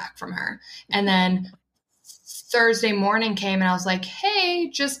never heard back from her. And then Thursday morning came, and I was like, hey,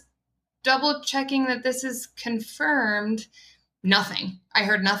 just double checking that this is confirmed. Nothing. I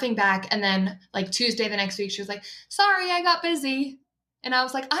heard nothing back. And then like Tuesday the next week, she was like, sorry, I got busy. And I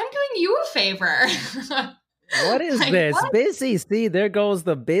was like, I'm doing you a favor. What is Like, this? what? Busy. See, there goes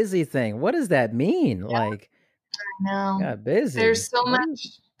the busy thing. What does that mean? Yeah, Like, no. got busy. There's so What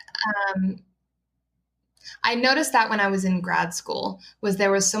is much. Um, I noticed that when I was in grad school, was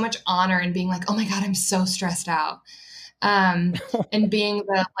there was so much honor in being like, oh my God, I'm so stressed out. And being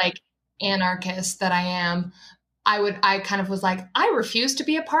the like anarchist that I am, I kind of was like, I refuse to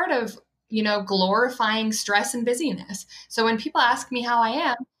be a part of, glorifying stress and busyness. So when people ask me how I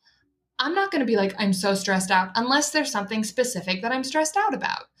am, I'm not going to be like, I'm so stressed out unless there's something specific that I'm stressed out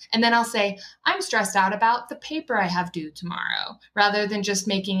about. And then I'll say, I'm stressed out about the paper I have due tomorrow, rather than just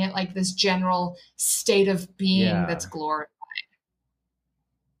making it like this general state of being that's Yeah. glorified.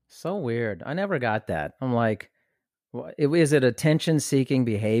 So weird. I never got that. I'm like, is it attention-seeking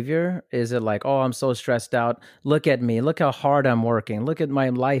behavior? Is it like, oh, I'm so stressed out. Look at me. Look how hard I'm working. Look at my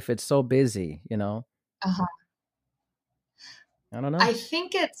life. It's so busy, you know? Uh-huh. I don't know. I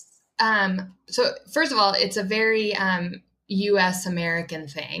think it's, so first of all, it's a very US American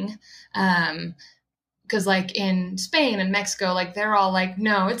thing. Because like in Spain and Mexico, like they're all like,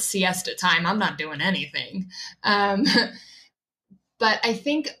 no, it's siesta time. I'm not doing anything. But I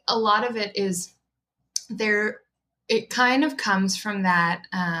think a lot of it is it kind of comes from that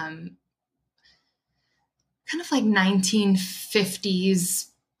kind of like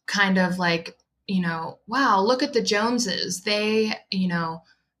 1950s kind of like, wow, look at the Joneses. They, he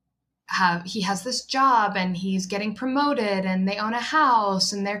has this job and he's getting promoted and they own a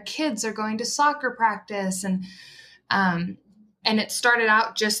house and their kids are going to soccer practice. And it started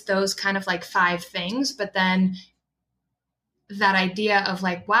out just those kind of like 5 things, but then that idea of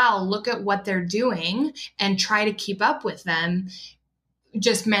like, wow, look at what they're doing and try to keep up with them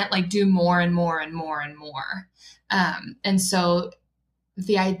just meant like do more and more and more and more. And so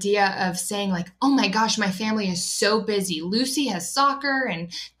the idea of saying like, oh my gosh, my family is so busy. Lucy has soccer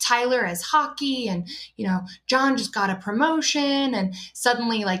and Tyler has hockey and, John just got a promotion, and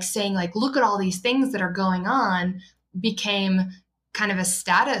suddenly like saying like, look at all these things that are going on became kind of a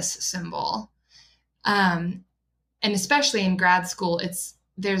status symbol. And especially in grad school, it's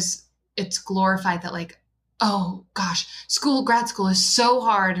glorified that like, oh gosh, grad school is so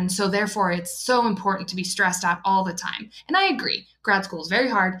hard. And so therefore it's so important to be stressed out all the time. And I agree, grad school is very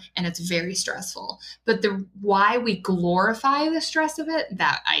hard and it's very stressful, but why we glorify the stress of it,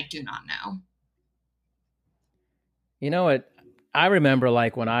 that I do not know. You know what? I remember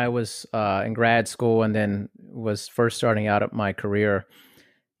like when I was in grad school and then was first starting out at my career,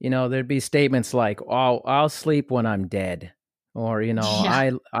 there'd be statements like, "Oh, I'll sleep when I'm dead," or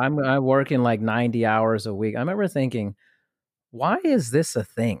Yeah. I'm working like 90 hours a week. I remember thinking, why is this a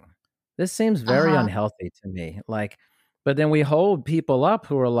thing? This seems very Uh-huh. unhealthy to me. Like, but then we hold people up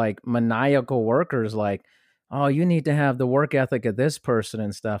who are like maniacal workers, like, "Oh, you need to have the work ethic of this person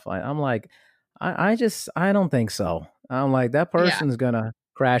and stuff." I'm like, I don't think so. I'm like, that Yeah. person's gonna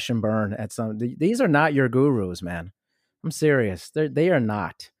crash and burn at some. These are not your gurus, man. I'm serious. They are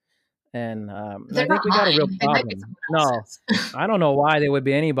not. And They're I think not we got a real mine. They might be problem. someone No, else's. I don't know why they would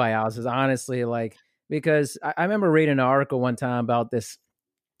be anybody else's, honestly. Like, because I remember reading an article one time about this,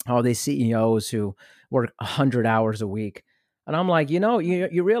 all these CEOs who work 100 hours a week. And I'm like,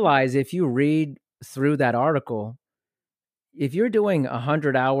 you realize if you read through that article, if you're doing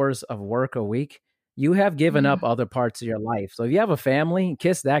 100 hours of work a week, you have given up Mhm. other parts of your life. So if you have a family,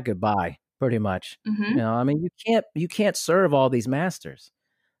 kiss that goodbye, pretty much. Mhm. I mean, you can't serve all these masters.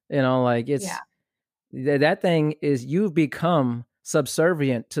 Like Yeah. that thing is, you've become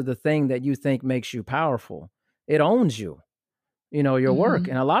subservient to the thing that you think makes you powerful. It owns you, your work. Mhm.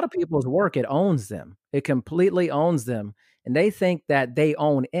 And a lot of people's work, it owns them. It completely owns them. And they think that they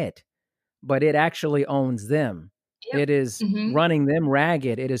own it, but it actually owns them. Yep. It is Mhm. running them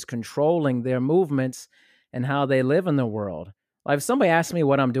ragged. It is controlling their movements and how they live in the world. Like if somebody asks me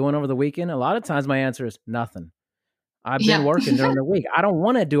what I'm doing over the weekend, a lot of times my answer is nothing. I've been Yep. working during the week. I don't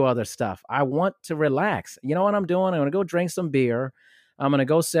want to do other stuff. I want to relax. You know what I'm doing? I'm going to go drink some beer. I'm going to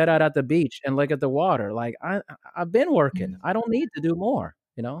go sit out at the beach and look at the water. Like I've been working. Mhm. I don't need to do more.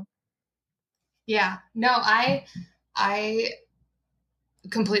 Yeah. No, I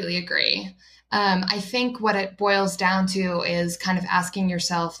completely agree. I think what it boils down to is kind of asking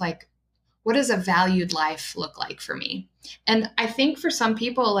yourself, like, what does a valued life look like for me? And I think for some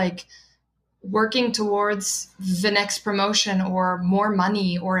people, like working towards the next promotion or more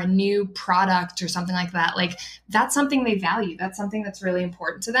money or a new product or something like that, like that's something they value. That's something that's really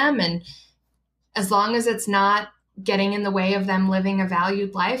important to them. And as long as it's not getting in the way of them living a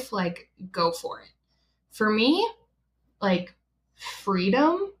valued life, like go for it. For me, like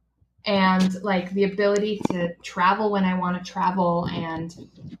freedom and like the ability to travel when I want to travel and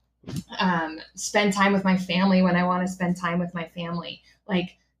spend time with my family when I want to spend time with my family.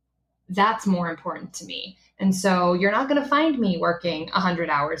 Like that's more important to me. And so you're not going to find me working 100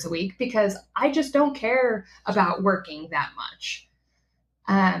 hours a week because I just don't care about working that much.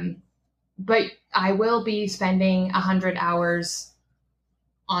 But I will be spending 100 hours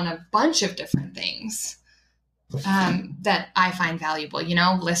on a bunch of different things that I find valuable,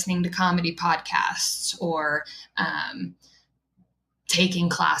 listening to comedy podcasts or taking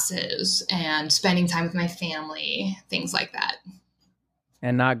classes and spending time with my family, things like that.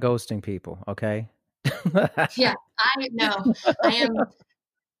 And not ghosting people, okay? Yeah, I know.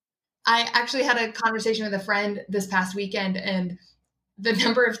 I actually had a conversation with a friend this past weekend, and the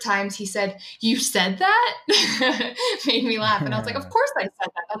number of times he said, "You said that?" made me laugh. And I was like, of course I said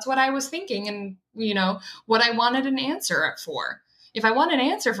that. That's what I was thinking, and what I wanted an answer for. If I want an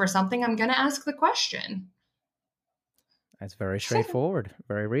answer for something, I'm going to ask the question. That's very straightforward,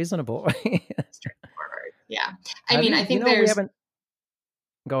 very reasonable. Straightforward. Yeah. I think we haven't.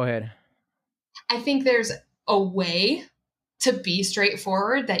 Go ahead. I think there's a way to be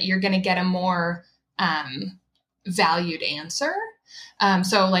straightforward that you're going to get a more valued answer.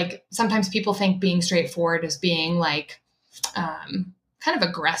 So like sometimes people think being straightforward is being like kind of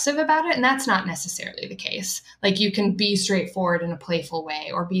aggressive about it. And that's not necessarily the case. Like you can be straightforward in a playful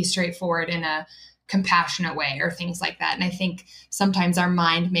way or be straightforward in a compassionate way or things like that. And I think sometimes our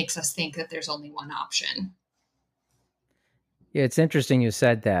mind makes us think that there's only one option. Yeah, it's interesting you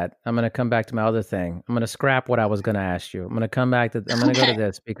said that. I'm going to come back to my other thing. I'm going to scrap what I was going to ask you. I'm going to come back to, I'm going to go to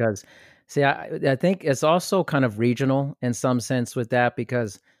this because, see, I think it's also kind of regional in some sense with that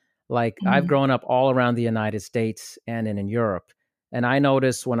because, like, I've grown up all around the United States and in Europe. And I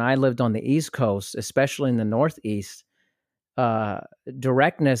noticed when I lived on the East Coast, especially in the Northeast,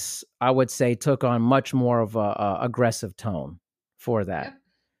 directness, I would say, took on much more of a aggressive tone for that. Yep.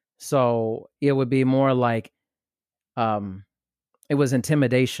 So it would be more like, it was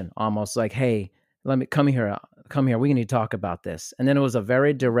intimidation, almost like, "Hey, let me come here. We need to talk about this." And then it was a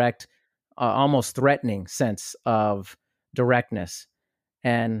very direct, almost threatening sense of directness,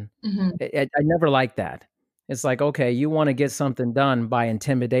 and I never liked that. It's like, okay, you want to get something done by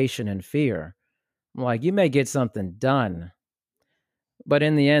intimidation and fear. I'm like, you may get something done, but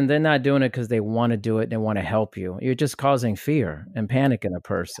in the end, they're not doing it because they want to do it and they want to help you. You're just causing fear and panic in a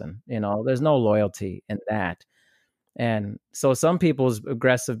person. There's no loyalty in that. And so some people's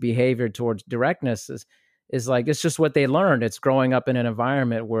aggressive behavior towards directness is like, it's just what they learned. It's growing up in an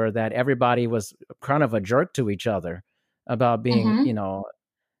environment where that everybody was kind of a jerk to each other about being,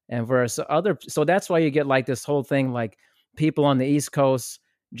 and versus so that's why you get like this whole thing, like people on the East Coast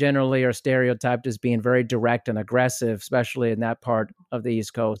generally are stereotyped as being very direct and aggressive, especially in that part of the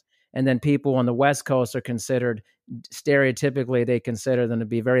East Coast. And then people on the West Coast are considered, stereotypically, they consider them to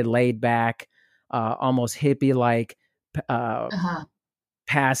be very laid back, almost hippie-like,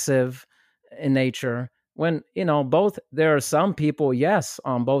 passive in nature. When, there are some people, yes,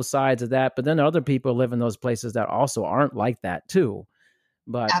 on both sides of that, but then other people live in those places that also aren't like that too.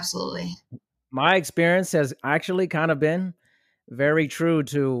 But absolutely, my experience has actually kind of been very true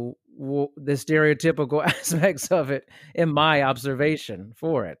to the stereotypical aspects of it in my observation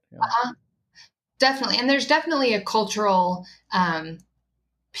for it. Definitely. And there's definitely a cultural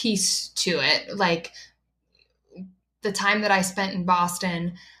piece to it. Like the time that I spent in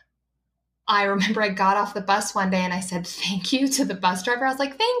Boston, I remember I got off the bus one day and I said, "Thank you" to the bus driver. I was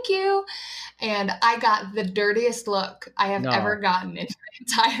like, "Thank you." And I got the dirtiest look I have ever gotten in my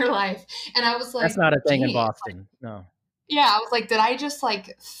entire life. And I was like, that's not a thing in Boston. No. Yeah. I was like, did I just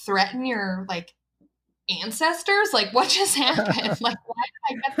like threaten your like ancestors? Like what just happened? Like, why did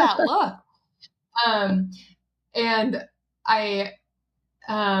I get that look? And I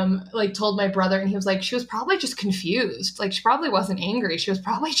like told my brother, and he was like, she was probably just confused. Like she probably wasn't angry. She was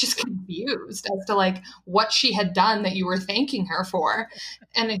probably just confused as to like what she had done that you were thanking her for.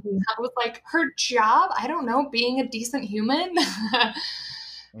 And I was like, her job, I don't know, being a decent human.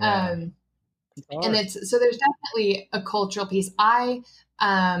 Yeah. And so there's definitely a cultural piece. I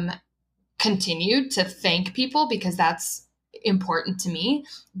continued to thank people because that's important to me,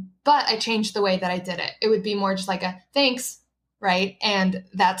 but I changed the way that I did it. It would be more just like a thanks, right? And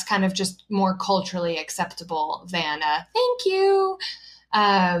that's kind of just more culturally acceptable than a thank you,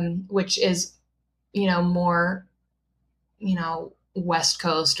 which is, more, West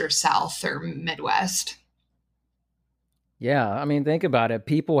Coast or South or Midwest. Yeah. I mean, think about it.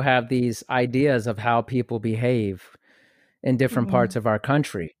 People have these ideas of how people behave in different parts of our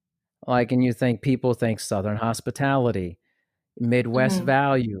country. Like, and you think people think Southern hospitality, Midwest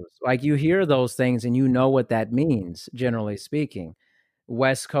values. Like you hear those things and you know what that means, generally speaking.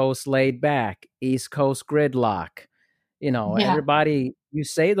 West Coast laid back, East Coast gridlock. Everybody, you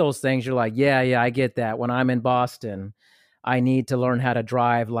say those things, you're like, yeah, I get that. When I'm in Boston, I need to learn how to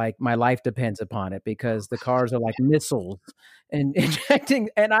drive like my life depends upon it because the cars are like missiles and injecting.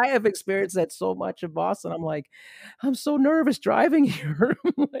 And I have experienced that so much in Boston. I'm like, I'm so nervous driving here.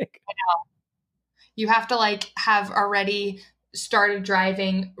 Like, I know. You have to like have already started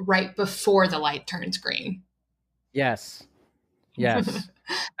driving right before the light turns green. Yes. Yes.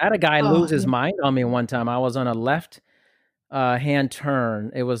 I had a guy Oh, lose his mind on me one time. I was on a left hand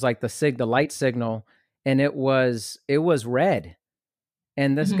turn. It was like the light signal, and it was red.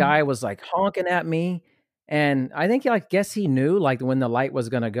 And this mhm. guy was like honking at me. And I think, I guess he knew like when the light was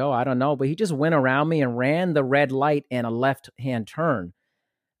going to go. I don't know, but he just went around me and ran the red light in a left hand turn.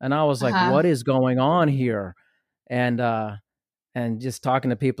 And I was like, Uh-huh. what is going on here? And just talking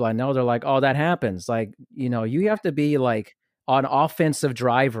to people I know, they're like, oh, that happens. Like, you have to be like an offensive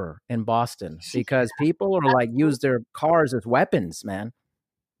driver in Boston because people are like use their cars as weapons, man.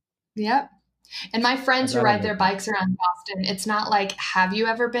 Yep. And my friends who I don't ride know. their bikes around Boston, it's not like, have you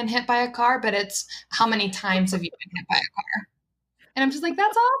ever been hit by a car? But it's how many times have you been hit by a car? And I'm just like,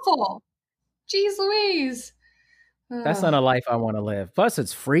 that's awful. Jeez Louise. That's Ugh. not a life I want to live. Plus,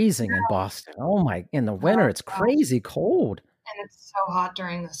 it's freezing in Boston. Oh my! In the winter, Oh it's gosh. crazy cold. And it's so hot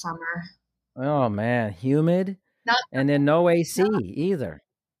during the summer. Oh man, humid, Not, and then no AC not either.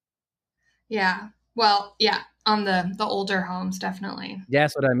 yeah. Well, yeah, on the older homes, definitely.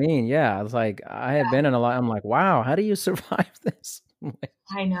 That's what I mean. Yeah, I was like, I have been in a lot. I'm like, wow, how do you survive this?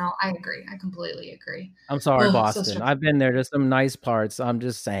 I know. I agree. I completely agree. I'm sorry, Oh, so Boston. stressful. I've been there. There's some nice parts. I'm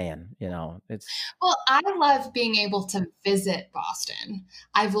just saying, it's Well, I love being able to visit Boston.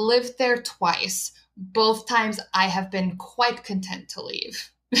 I've lived there twice. Both times I have been quite content to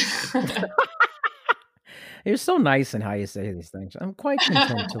leave. you're so nice in how you say these things. I'm quite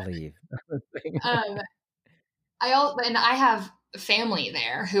content to leave. um, and I have family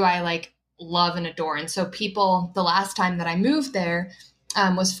there who I like love and adore. And so people, the last time that I moved there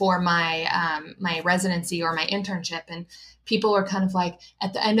was for my residency or my internship, and people were kind of like,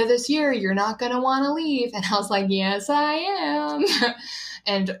 at the end of this year, you're not going to want to leave. And I was like, yes, I am.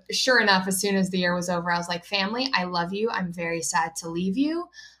 And sure enough, as soon as the year was over, I was like, family, I love you. I'm very sad to leave you.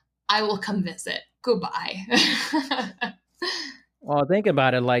 I will come visit. Goodbye. Well, think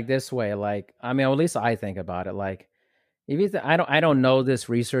about it like this way. Like, I mean, at least I think about it. Like, if you I don't know this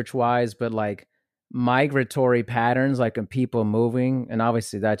research wise, but like migratory patterns, like in people moving, and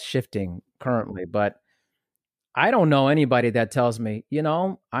obviously that's shifting currently. But I don't know anybody that tells me,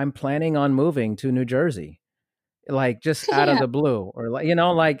 I'm planning on moving to New Jersey, like just out of Yeah. the blue, or like,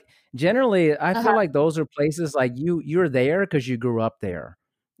 like generally I feel Uh-huh. like those are places like you're there because you grew up there.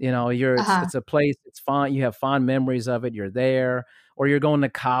 Uh-huh. It's a place, it's fun, you have fond memories of it, you're there, or you're going to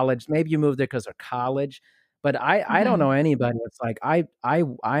college, maybe you moved there because of college. But I don't Hmm. know anybody that's like,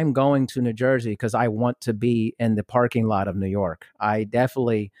 I'm going to New Jersey because I want to be in the parking lot of New York. I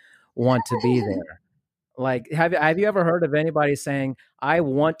definitely want to be there. Like, have you ever heard of anybody saying, "I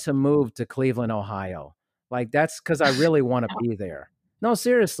want to move to Cleveland, Ohio"? Like, that's because I really want to be there. No,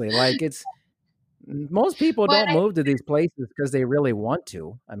 seriously, like most people Well, don't move to these places because they really want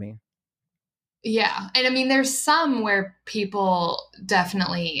to. I mean, yeah. And I mean, there's some where people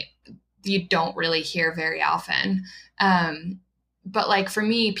definitely you don't really hear very often. Um, but like for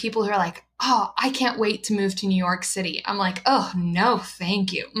me, people who are like, oh, I can't wait to move to New York City. I'm like, oh, no,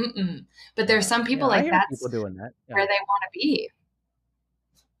 thank you. Mm-mm. But there's some yeah, people I like hear people that's doing that. Yeah. where they want to be.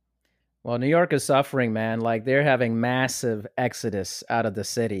 Well, New York is suffering, man. Like they're having massive exodus out of the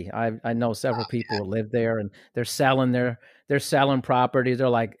city. I know several people who live there, and they're selling property. They're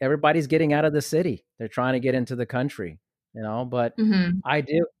like, everybody's getting out of the city. They're trying to get into the country, But Hmm. I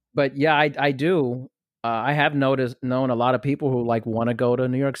do, but yeah, I do. I have known a lot of people who like want to go to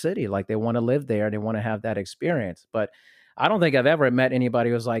New York City, like they want to live there, they want to have that experience. But I don't think I've ever met anybody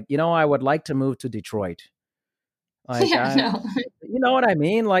who's like, I would like to move to Detroit. Like Yeah, no. you know what I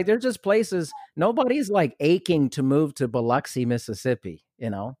mean? Like there's just places nobody's like aching to move to Biloxi, Mississippi.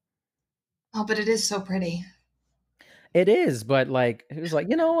 Oh, but it is so pretty. It is, but like it was like,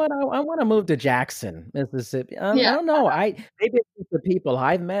 you know what? I want to move to Jackson, Mississippi. I Yeah. don't know. Maybe it's just the people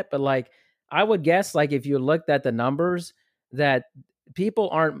I've met, but like I would guess like if you looked at the numbers that people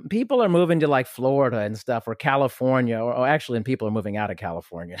are moving to like Florida and stuff or California or actually and people are moving out of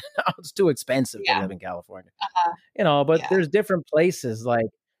California. It's too expensive to Yeah. live in California. Uh, But yeah. there's different places like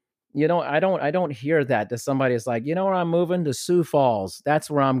I don't hear that somebody's like, where I'm moving to Sioux Falls. That's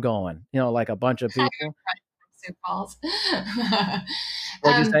where I'm going. Like a bunch of people. Sioux Falls.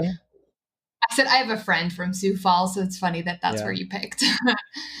 What'd you say? I said I have a friend from Sioux Falls, so it's funny that that's where Yeah. you picked.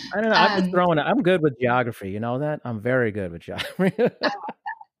 I don't know. I'm just um, throwing it. I'm good with geography. You know that? I'm very good with geography.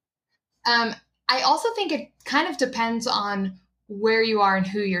 um, I also think it kind of depends on where you are and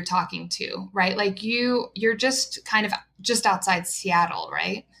who you're talking to, right? Like you're just kind of just outside Seattle,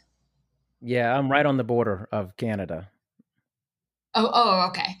 right? Yeah, I'm right on the border of Canada. Oh,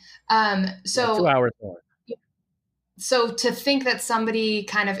 okay. Yeah, 2 hours north. So to think that somebody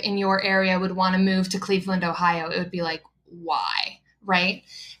kind of in your area would want to move to Cleveland, Ohio, it would be like, why, right?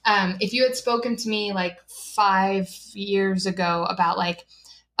 If you had spoken to me like 5 years ago about like,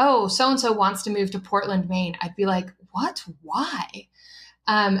 oh, so-and-so wants to move to Portland, Maine, I'd be like, what? Why?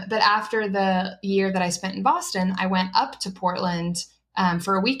 But after the year that I spent in Boston, I went up to Portland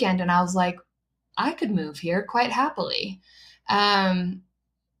for a weekend, and I was like, I could move here quite happily. Yeah,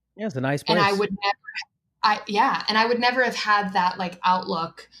 it's a nice place. And I would never have had that like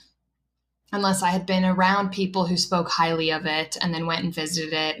outlook unless I had been around people who spoke highly of it and then went and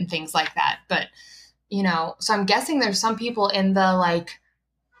visited it and things like that. But, so I'm guessing there's some people in the like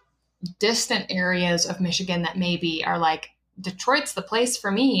distant areas of Michigan that maybe are like, Detroit's the place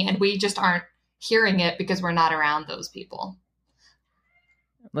for me. And we just aren't hearing it because we're not around those people.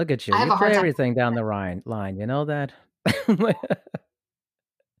 Look at you. You play everything down the line. You know that?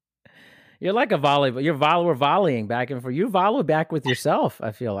 You're like a volley, but we're volleying back and forth. You volley back with yourself,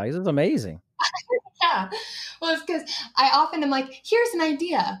 I feel like. This is amazing. Yeah. Well, it's because I often am like, here's an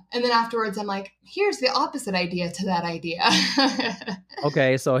idea. And then afterwards I'm like, here's the opposite idea to that idea.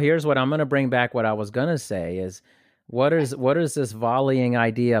 Okay, so here's what I'm going to bring back. What I was going to say is, what is this volleying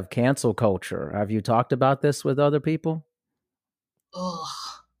idea of cancel culture? Have you talked about this with other people? Ugh.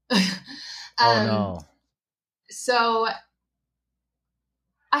 Oh, no. So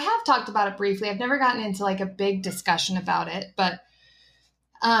I have talked about it briefly. I've never gotten into like a big discussion about it, but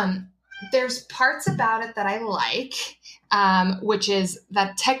there's parts about it that I like, which is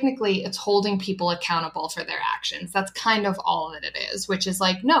that technically it's holding people accountable for their actions. That's kind of all that it is, which is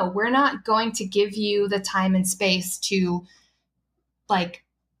like, no, we're not going to give you the time and space to like,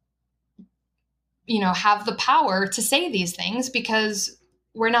 have the power to say these things because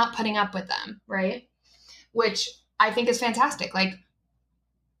we're not putting up with them, right? Which I think is fantastic. Like,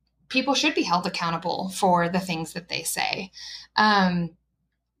 people should be held accountable for the things that they say.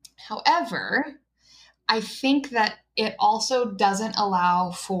 However, I think that it also doesn't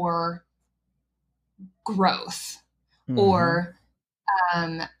allow for growth or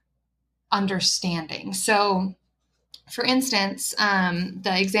understanding. So, for instance,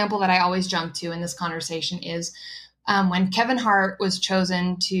 the example that I always jump to in this conversation is when Kevin Hart was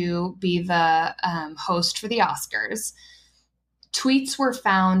chosen to be the host for the Oscars. Tweets were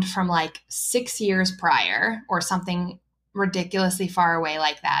found from like 6 years prior or something ridiculously far away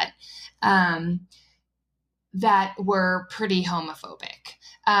like that, that were pretty homophobic.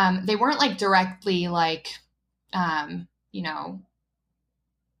 They weren't like directly like,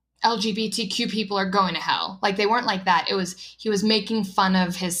 LGBTQ people are going to hell. Like they weren't like that. He was making fun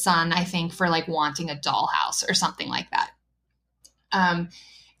of his son, I think, for like wanting a dollhouse or something like that. And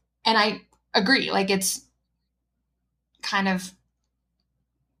I agree. Like it's kind of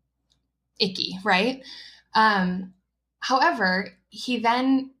icky, right? However, he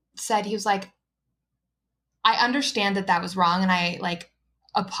then said, he was like, I understand that was wrong. And I like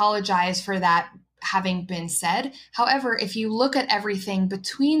apologize for that having been said. However, if you look at everything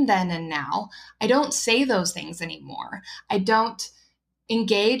between then and now, I don't say those things anymore. I don't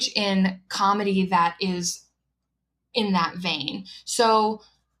engage in comedy that is in that vein. So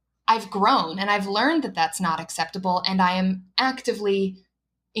I've grown and I've learned that that's not acceptable. And I am actively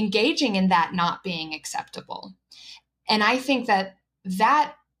engaging in that not being acceptable. And I think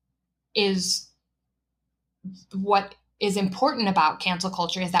that is what is important about cancel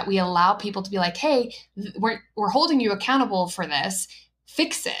culture, is that we allow people to be like, hey, we're holding you accountable for this,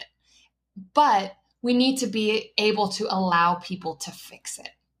 fix it. But we need to be able to allow people to fix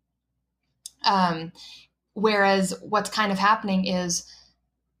it. Whereas what's kind of happening is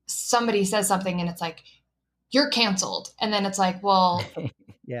somebody says something and it's like, you're canceled. And then it's like, well,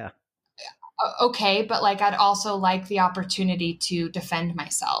 yeah. Okay, but like I'd also like the opportunity to defend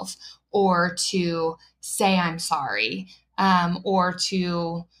myself or to say I'm sorry, or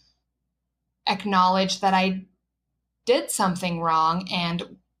to acknowledge that I did something wrong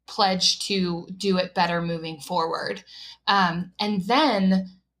and pledge to do it better moving forward. And then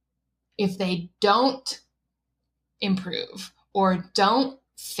if they don't improve or don't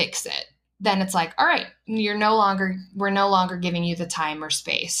fix it, then it's like, all right, we're no longer giving you the time or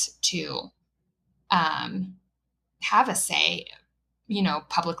space to have a say,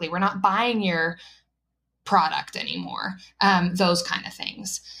 publicly. We're not buying your product anymore. Those kind of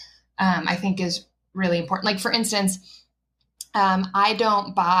things, I think is really important. Like for instance, I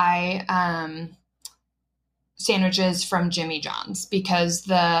don't buy sandwiches from Jimmy John's because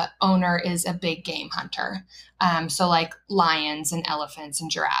the owner is a big game hunter. So like lions and elephants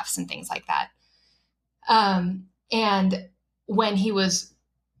and giraffes and things like that. And when he was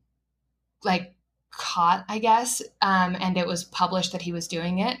like caught, I guess, and it was published that he was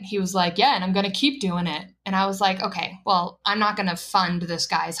doing it, he was like, yeah, and I'm going to keep doing it. And I was like, okay, well, I'm not going to fund this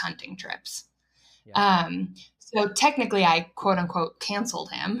guy's hunting trips. Yeah. So technically I quote unquote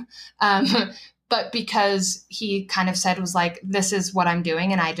canceled him. But because he kind of said, was like, this is what I'm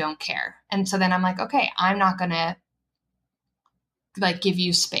doing and I don't care. And so then I'm like, okay, I'm not going to like give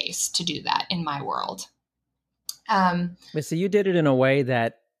you space to do that in my world. But see, you did it in a way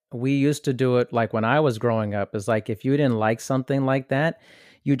that we used to do it like when I was growing up. Is like if you didn't like something like that,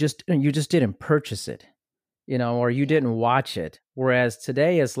 you just didn't purchase it, or you didn't watch it. Whereas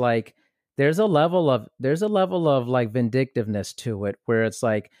today is like there's a level of like vindictiveness to it where it's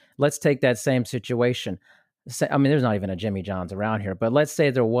like, let's take that same situation. I mean, there's not even a Jimmy John's around here, but let's say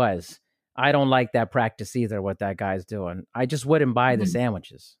there was. I don't like that practice either, what that guy's doing. I just wouldn't buy the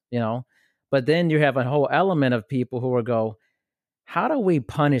sandwiches, But then you have a whole element of people who will go, how do we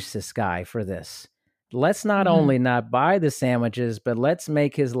punish this guy for this? Let's not only not buy the sandwiches, but let's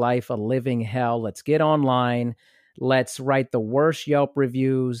make his life a living hell. Let's get online. Let's write the worst Yelp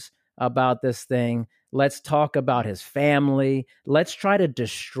reviews about this thing. Let's talk about his family. Let's try to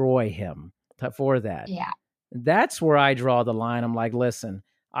destroy him for that. Yeah. That's where I draw the line. I'm like, listen,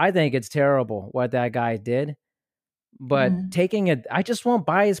 I think it's terrible what that guy did. But taking it, I just won't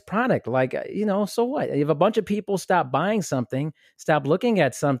buy his product. Like, so what? If a bunch of people stop buying something, stop looking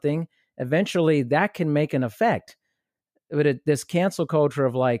at something, eventually that can make an effect. But this cancel culture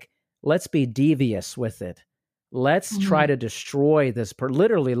of like, let's be devious with it. Let's try to destroy this.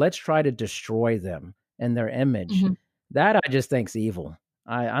 Literally, let's try to destroy them and their image. That I just think's evil.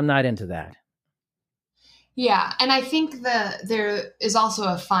 I'm not into that. Yeah. And I think there is also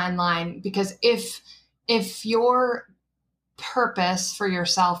a fine line, because if your purpose for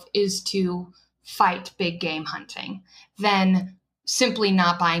yourself is to fight big game hunting, then simply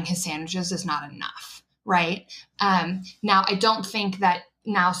not buying his sandwiches is not enough, right? Now, I don't think that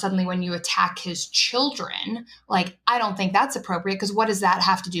now suddenly when you attack his children, like, I don't think that's appropriate, because what does that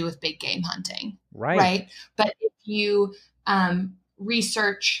have to do with big game hunting? Right. But if you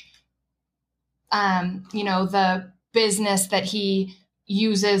research, the business that he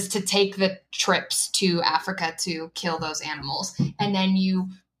uses to take the trips to Africa to kill those animals, and then you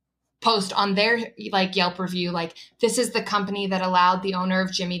post on their like Yelp review, like, this is the company that allowed the owner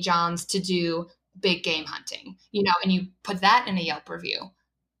of Jimmy John's to do big game hunting, and you put that in a Yelp review.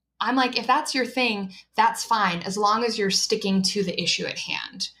 I'm like, if that's your thing, that's fine, as long as you're sticking to the issue at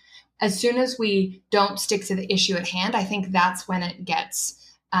hand. As soon as we don't stick to the issue at hand, I think that's when it gets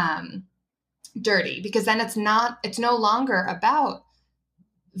dirty, because then it's no longer about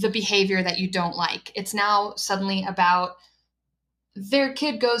the behavior that you don't like. It's now suddenly about their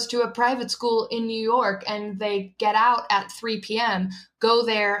kid goes to a private school in New York and they get out at 3 p.m., go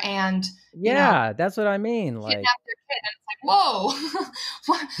there and, that's what I mean. Like, kidnap their kid. And it's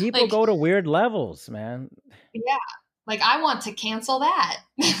like, whoa. People go to weird levels, man. Yeah. Like, I want to cancel that.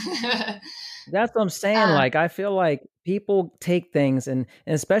 That's what I'm saying. Like, I feel like people take things and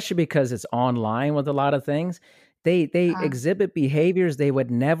especially because it's online with a lot of things, they exhibit behaviors they would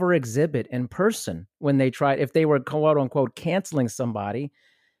never exhibit in person when they tried, if they were quote unquote canceling somebody.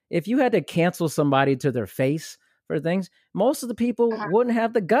 If you had to cancel somebody to their face for things, most of the people wouldn't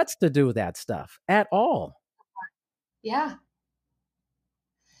have the guts to do that stuff at all. Yeah.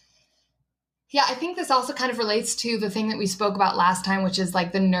 Yeah, I think this also kind of relates to the thing that we spoke about last time, which is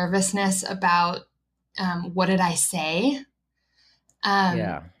like the nervousness about what did I say?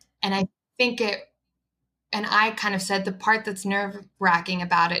 And I think and I kind of said the part that's nerve-wracking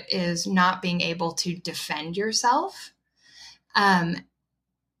about it is not being able to defend yourself. And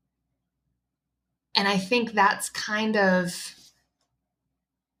I think that's kind of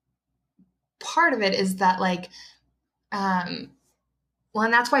part of it, is that like, and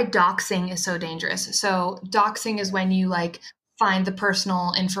that's why doxing is so dangerous. So doxing is when you like find the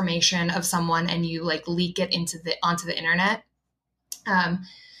personal information of someone and you like leak it onto the internet.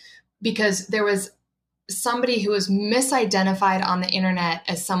 Because there was somebody who was misidentified on the internet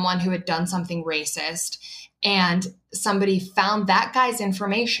as someone who had done something racist, and somebody found that guy's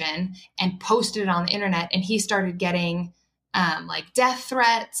information and posted it on the internet, and he started getting like death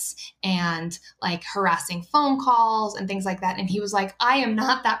threats and like harassing phone calls and things like that. And he was like, I am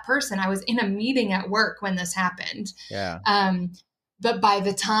not that person. I was in a meeting at work when this happened. Yeah. But by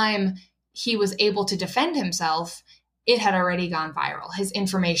the time he was able to defend himself, it had already gone viral. His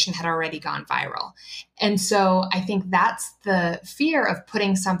information had already gone viral. And so I think that's the fear of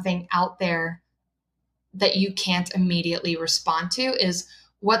putting something out there that you can't immediately respond to, is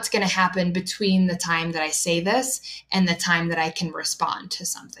what's going to happen between the time that I say this and the time that I can respond to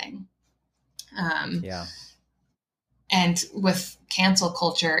something. Yeah. And with cancel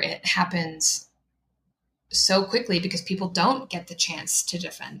culture, it happens so quickly because people don't get the chance to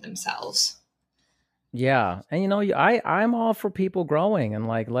defend themselves. Yeah. And I'm all for people growing and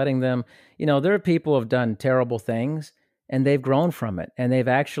like letting them, there are people who have done terrible things and they've grown from it and they've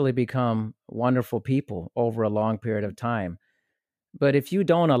actually become wonderful people over a long period of time. But if you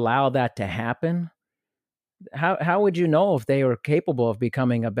don't allow that to happen, how would you know if they were capable of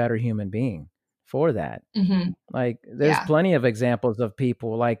becoming a better human being for that? Mm-hmm. Like there's Yeah. plenty of examples of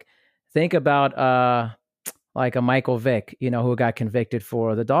people like think about like a Michael Vick, who got convicted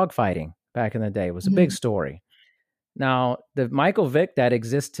for the dog fighting back in the day. It was a big Mm-hmm. story. Now, the Michael Vick that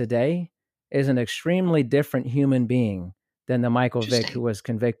exists today is an extremely different human being than the Michael Vick who Interesting. was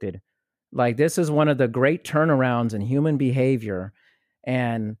convicted. Like this is one of the great turnarounds in human behavior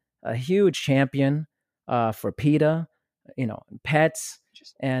and a huge champion for PETA, pets,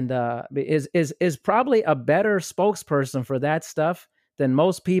 and is probably a better spokesperson for that stuff than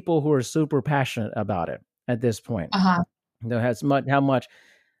most people who are super passionate about it at this point. Uh-huh. Has much how much,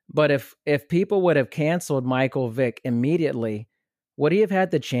 but if people would have canceled Michael Vick immediately, would he have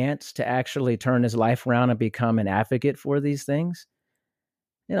had the chance to actually turn his life around and become an advocate for these things?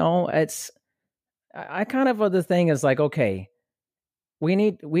 It's I kind of the thing is like, okay,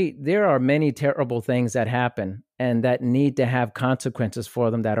 there are many terrible things that happen and that need to have consequences for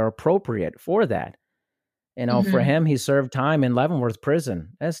them that are appropriate for that. For Mm-hmm. him, he served time in Leavenworth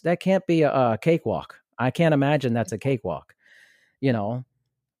prison. That can't be a cakewalk. I can't imagine that's a cakewalk, you know.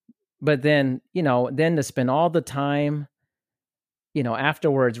 But then to spend all the time,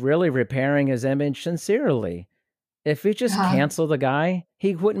 afterwards really repairing his image sincerely. If you just Uh-huh. cancel the guy,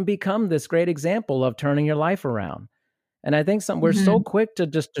 he wouldn't become this great example of turning your life around. And I think we're so Mm-hmm. quick to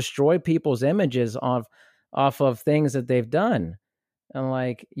just destroy people's images off of things that they've done. And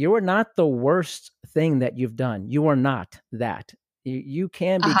like, you are not the worst thing that you've done. You are not that. You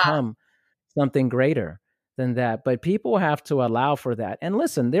can Uh-huh. become something greater than that. But people have to allow for that. And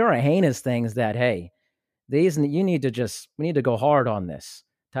listen, there are heinous things that, hey, we need to go hard on this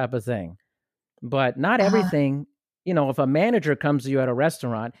type of thing. But not Uh-huh. everything, if a manager comes to you at a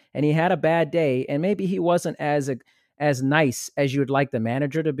restaurant and he had a bad day and maybe he wasn't as nice as you'd like the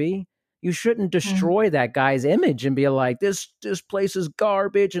manager to be, you shouldn't Mm-hmm. destroy that guy's image and be like, this place is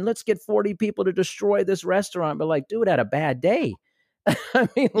garbage and let's get 40 people to destroy this restaurant. But like, dude had a bad day. I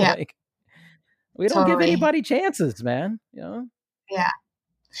mean, Yeah, like, we don't give totally. anybody chances, man. Yeah.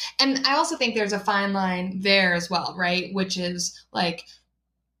 And I also think there's a fine line there as well, right? Which is like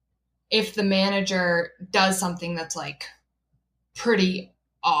if the manager does something that's like pretty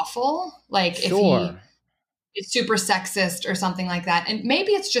awful, like if he Sure. is super sexist or something like that, and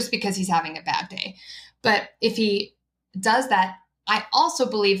maybe it's just because he's having a bad day, but if he does that, I also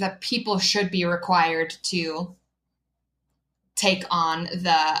believe that people should be required to take on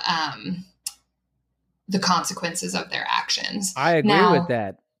the consequences of their actions. I agree with Now,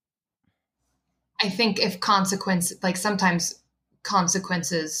 that. I think if like sometimes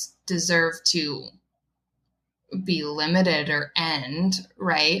consequences deserve to be limited or end,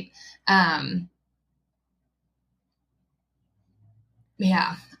 right? Um,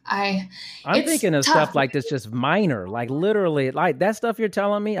 yeah, I'm it's thinking of tough. stuff like this, just minor, like literally, like that stuff you're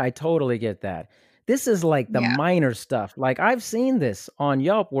telling me. I totally get that. This is like the Yeah, minor stuff. Like I've seen this on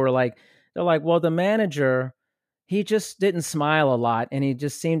Yelp where like they're like, well, the manager, he just didn't smile a lot and he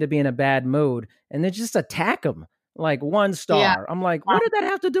just seemed to be in a bad mood, and they just attack him like one yeah, star. I'm like, what did that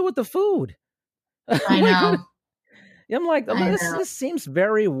have to do with the food? I'm I like, what? know, I'm like, I this know. this seems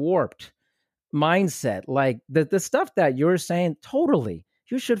very warped mindset. Like the stuff that you're saying, totally,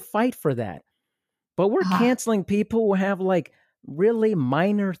 you should fight for that. But we're Uh-huh. canceling people who have like really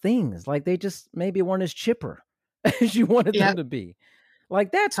minor things, like they just maybe weren't as chipper as you wanted them Yep, to be.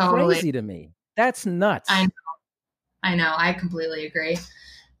 Like that's totally. crazy to me. That's I nuts. I know. I completely agree.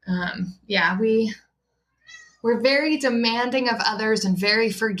 Yeah, we're very demanding of others and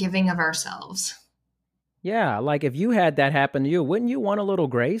very forgiving of ourselves. Yeah, like if you had that happen to you, wouldn't you want a little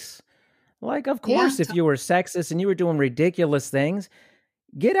grace? Like, of Yeah, course, if you were sexist and you were doing ridiculous things,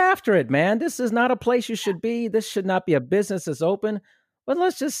 get after it, man. This is not a place you should be. This should not be a business that's open. But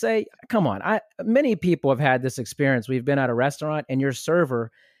let's just say, come on. Many people have had this experience. We've been at a restaurant and your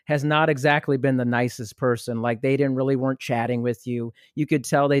server has not exactly been the nicest person. Like they didn't really weren't chatting with you. You could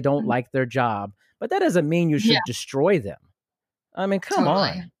tell they don't like their job. But that doesn't mean you yeah, should destroy them. I mean, come totally.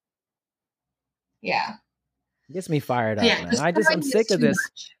 on. Yeah, Gets me fired up, yeah. man. I'm Destroying is sick of too this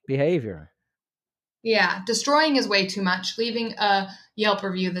much. behavior. Yeah, destroying is way too much. Leaving a Yelp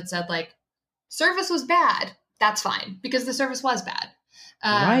review that said like service was bad, that's fine because the service was bad.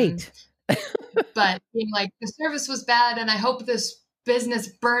 Um, Right. But being like, the service was bad and I hope this business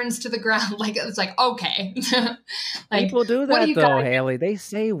burns to the ground. Like, it's like, okay. Like, People do what do that you got? though, Haley. They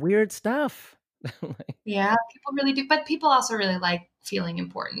say weird stuff. Yeah, people really do. But people also really like feeling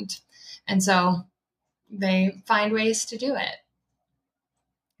important. And so they find ways to do it.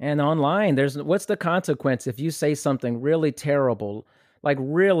 And online, what's the consequence if you say something really terrible, like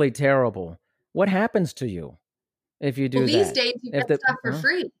really terrible? What happens to you if you Well, do these that? days you If get stuff for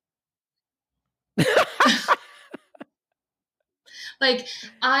free. Like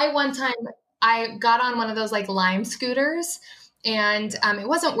one time I got on one of those like Lime scooters and it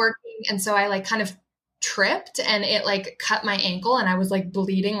wasn't working. And so I like kind of tripped and it like cut my ankle and I was like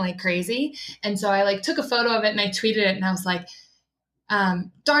bleeding like crazy. And so I like took a photo of it and I tweeted it and I was like,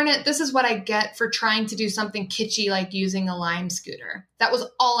 darn it, this is what I get for trying to do something kitschy like using a Lime scooter. That was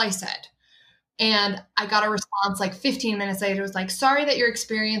all I said. And I got a response like 15 minutes later. It was like, sorry that your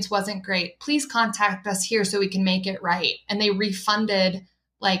experience wasn't great. Please contact us here so we can make it right. And they refunded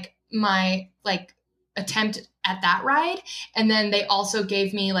like my like attempt at that ride. And then they also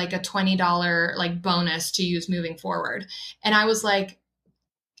gave me like a $20 like bonus to use moving forward. And I was like,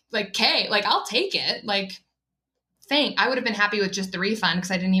 okay, like I'll take it. Like, I would have been happy with just the refund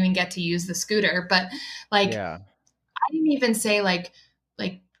because I didn't even get to use the scooter. But like, Yeah. I didn't even say like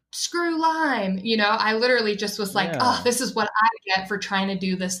screw Lime, you know, I literally just was like, oh, this is what I get for trying to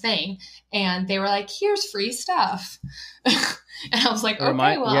do this thing. And they were like, here's free stuff. And I was like,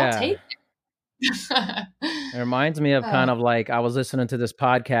 okay, well, I'll take it. It reminds me of kind of like, I was listening to this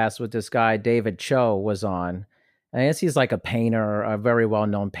podcast with this guy, David Cho was on. I guess he's like a painter, a very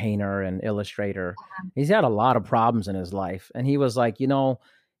well-known painter and illustrator. He's had a lot of problems in his life. And he was like,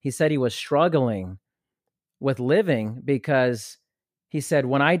 he said he was struggling with living because he said,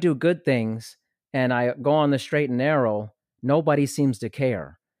 when I do good things and I go on the straight and narrow, nobody seems to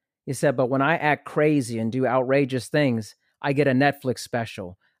care. He said, but when I act crazy and do outrageous things, I get a Netflix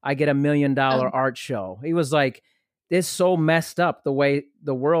special. I get $1 million art show. He was like, it's so messed up the way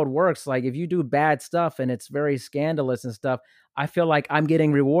the world works. Like if you do bad stuff and it's very scandalous and stuff, I feel like I'm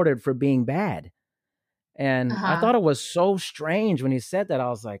getting rewarded for being bad. And I thought it was so strange when he said that. I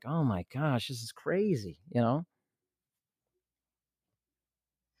was like, oh my gosh, this is crazy,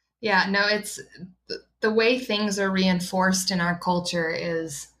 Yeah, no, it's the way things are reinforced in our culture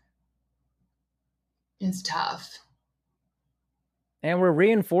is tough. And we're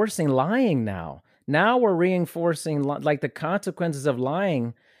reinforcing lying now. Now we're reinforcing like the consequences of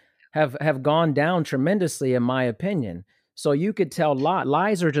lying have gone down tremendously, in my opinion. So you could tell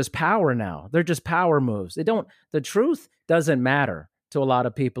lies are just power now. They're just power moves. The truth doesn't matter to a lot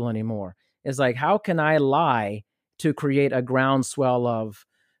of people anymore. It's like, how can I lie to create a groundswell of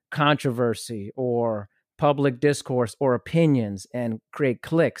controversy or public discourse or opinions and create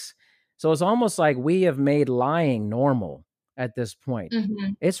clicks? So it's almost like we have made lying normal at this point.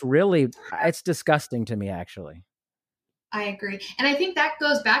 Mm-hmm. It's disgusting to me, actually. I agree. And I think that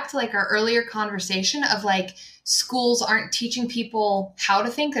goes back to like our earlier conversation of like schools aren't teaching people how to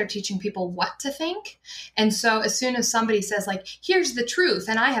think, they're teaching people what to think. And so as soon as somebody says like, here's the truth,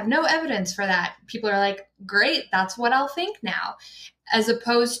 and I have no evidence for that, people are like, great, that's what I'll think now. As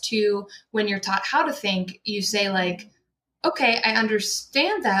opposed to when you're taught how to think, you say like, okay, I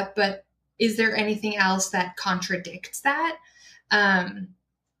understand that, but is there anything else that contradicts that?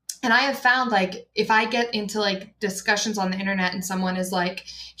 And I have found like if I get into like discussions on the internet and someone is like,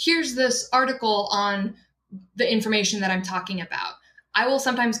 here's this article on the information that I'm talking about, I will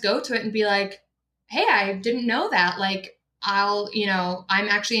sometimes go to it and be like, hey, I didn't know that. Like I'm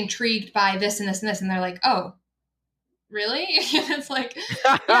actually intrigued by this and this and this. And they're like, oh, really? It's like,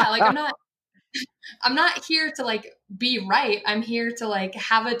 yeah, like I'm not here to like be right. I'm here to like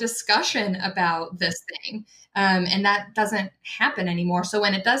have a discussion about this thing. And that doesn't happen anymore. So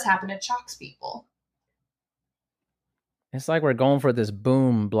when it does happen, it shocks people. It's like we're going for this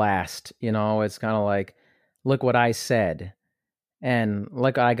boom blast, it's kind of like, look what I said and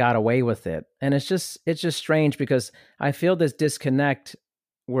look, I got away with it. And it's just strange because I feel this disconnect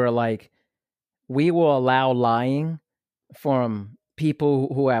where like we will allow lying from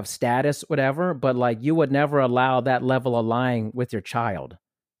people who have status, whatever, but like you would never allow that level of lying with your child.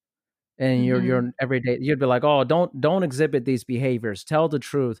 And your everyday, you'd be like, oh, don't exhibit these behaviors. Tell the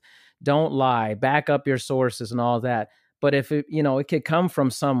truth. Don't lie. Back up your sources and all that. But if it, it could come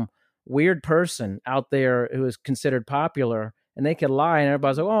from some weird person out there who is considered popular, and they could lie, and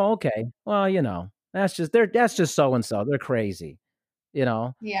everybody's like, oh, okay, well, that's just so and so. They're crazy,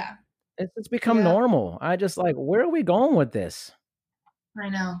 Yeah. It's become normal. I just like, where are we going with this? I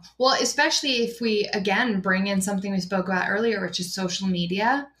know. Well, especially if we, again, bring in something we spoke about earlier, which is social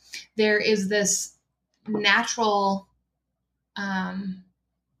media, there is this natural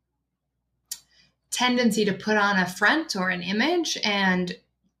tendency to put on a front or an image, and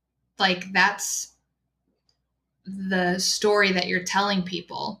like that's the story that you're telling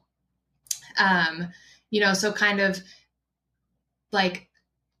people. So kind of like,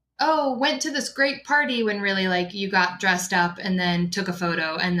 oh, went to this great party, when really like you got dressed up and then took a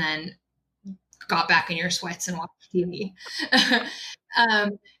photo and then got back in your sweats and watched TV.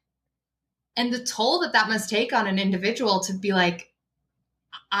 And the toll that must take on an individual to be like,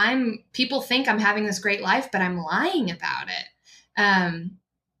 people think I'm having this great life, but I'm lying about it.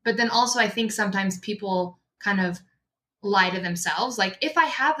 But then also I think sometimes people kind of lie to themselves. Like, if I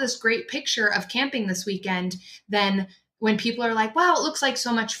have this great picture of camping this weekend, then when people are like, wow, it looks like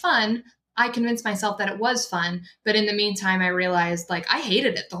so much fun, I convinced myself that it was fun. But in the meantime, I realized like I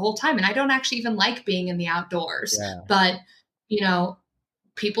hated it the whole time. And I don't actually even like being in the outdoors. Yeah. But,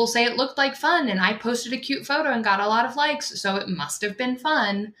 people say it looked like fun, and I posted a cute photo and got a lot of likes, so it must have been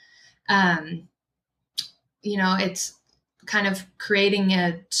fun. It's kind of creating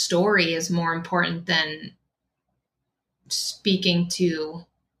a story is more important than speaking to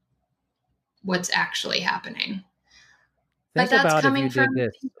what's actually happening. Think about if you did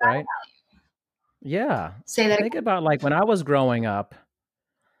this, right? Yeah. Say that. Think about like when I was growing up,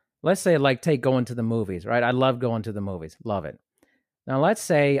 let's say like take going to the movies, right? I love going to the movies. Love it. Now, let's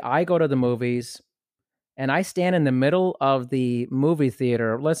say I go to the movies and I stand in the middle of the movie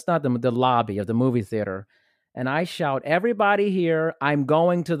theater. Let's not the lobby of the movie theater. And I shout, everybody here, I'm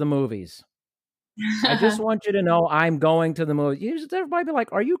going to the movies. I just want you to know I'm going to the movies. Everybody be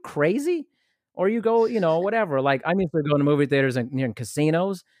like, are you crazy? Or you go, whatever. Like, I'm used to going to movie theaters and in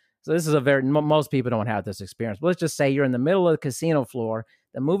casinos. So this is most people don't have this experience. But let's just say you're in the middle of the casino floor.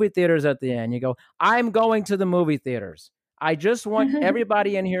 The movie theater's at the end. You go, I'm going to the movie theaters. I just want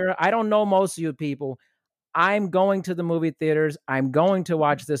everybody in here. I don't know most of you people. I'm going to the movie theaters. I'm going to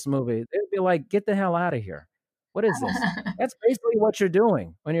watch this movie. They'd be like, get the hell out of here. What is this? That's basically what you're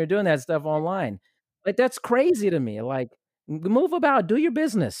doing when you're doing that stuff online. Like, that's crazy to me. Like, move about, do your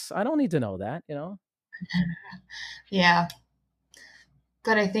business. I don't need to know that, Yeah.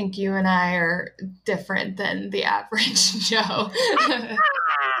 But I think you and I are different than the average Joe.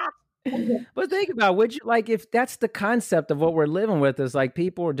 But think about, would you like, if that's the concept of what we're living with, is like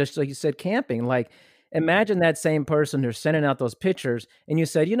people are just like you said, camping. Like, imagine that same person who's sending out those pictures, and you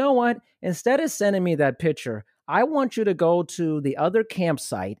said, you know what? Instead of sending me that picture, I want you to go to the other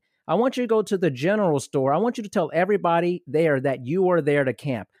campsite. I want you to go to the general store. I want you to tell everybody there that you are there to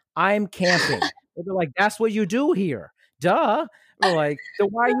camp. I'm camping. They're like, that's what you do here. Duh. We're like, so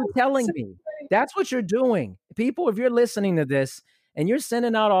why are you telling me? That's what you're doing. People, if you're listening to this, and you're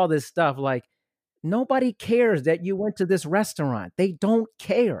sending out all this stuff, like, nobody cares that you went to this restaurant. They don't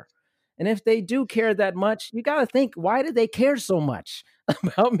care. And if they do care that much, you got to think, why do they care so much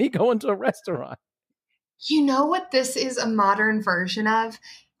about me going to a restaurant? You know what this is a modern version of?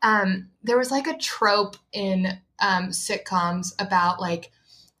 There was like a trope in sitcoms about like,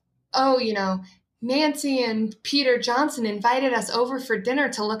 oh, Nancy and Peter Johnson invited us over for dinner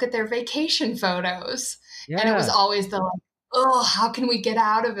to look at their vacation photos. Yeah. And it was always the like, oh, how can we get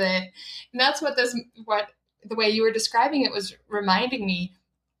out of it? And that's what the way you were describing it was reminding me.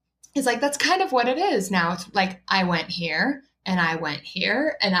 It's like, that's kind of what it is now. It's like, I went here and I went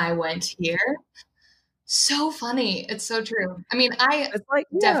here and I went here. So funny. It's so true. I mean, I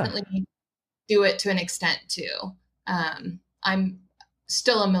definitely do it to an extent too. I'm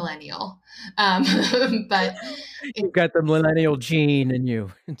still a millennial, but you've got the millennial gene in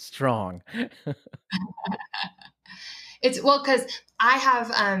you. It's strong. Because I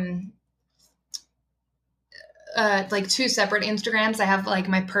have like two separate Instagrams. I have like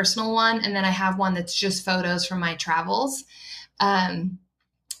my personal one, and then I have one that's just photos from my travels. And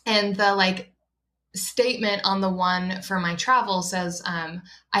the like statement on the one for my travel says, I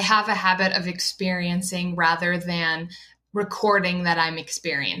have a habit of experiencing rather than recording that I'm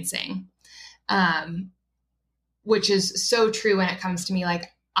experiencing, which is so true when it comes to me.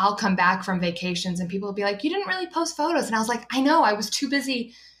 Like, I'll come back from vacations and people will be like, you didn't really post photos. And I was like, I know, I was too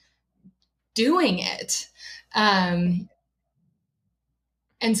busy doing it. And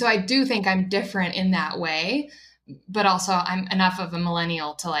so I do think I'm different in that way, but also I'm enough of a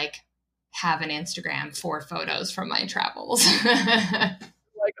millennial to like have an Instagram for photos from my travels.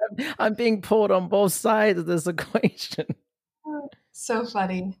 Like I'm being pulled on both sides of this equation. So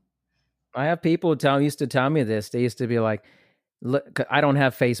funny. I have people used to tell me this. They used to be like, look, I don't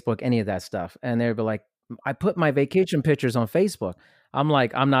have Facebook, any of that stuff. And they'd be like, I put my vacation pictures on Facebook. I'm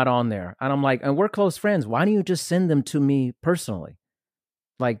like, I'm not on there. And I'm like, and we're close friends. Why don't you just send them to me personally?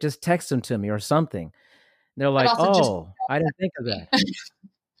 Like, just text them to me or something. They're But like, also just oh, I didn't think of that. me.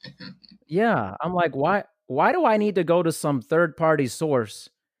 Yeah. I'm like, why do I need to go to some third party source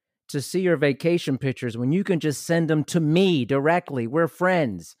to see your vacation pictures when you can just send them to me directly? We're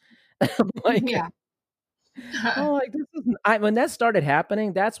friends. like, Yeah. oh, like this is when that started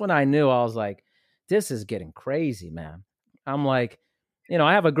happening, that's when I knew. I was like, this is getting crazy, man. I'm like,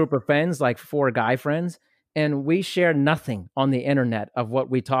 I have a group of friends, like 4 guy friends, and we share nothing on the internet of what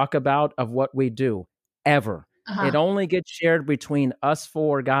we talk about, of what we do, ever. Uh-huh. It only gets shared between us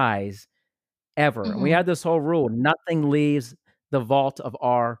 4 guys ever. And we Mhm. had this whole rule: nothing leaves the vault of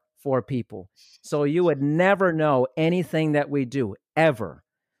our 4 people. So you would never know anything that we do ever,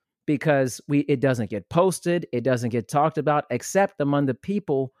 because it doesn't get posted, it doesn't get talked about except among the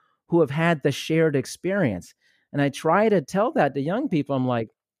people who have had the shared experience. And I try to tell that to young people. I'm like,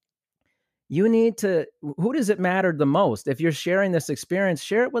 you need to, who does it matter the most? If you're sharing this experience,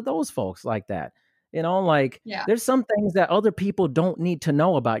 share it with those folks like that. Like, Yeah. there's some things that other people don't need to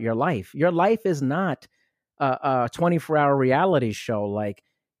know about your life. Your life is not a 24-hour reality show. Like,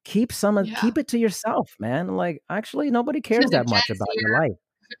 Yeah. keep it to yourself, man. Like, actually, nobody A cares that Gen much about your Zer, life.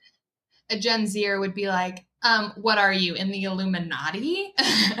 a Gen Zer would be like, what are you, in the Illuminati?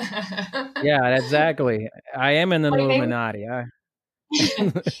 Yeah, exactly. I am in the Like they would, Illuminati.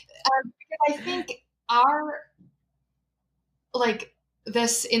 because I think our, like,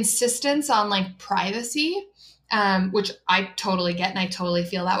 this insistence on like privacy, which I totally get and I totally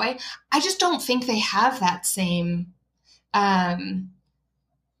feel that way. I just don't think they have that same um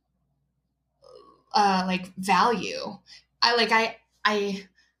like value. I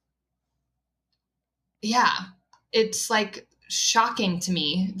yeah, it's like shocking to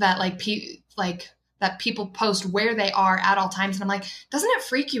me that that people post where they are at all times, and I'm like, doesn't it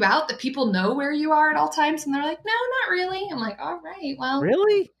freak you out that people know where you are at all times? And they're like, no, not really. I'm like, all right, well,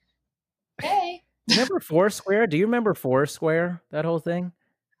 Really? okay. Remember Foursquare? Do you remember Foursquare, that whole thing?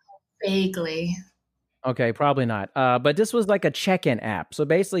 Vaguely. Okay, probably not. But this was like a check-in app. So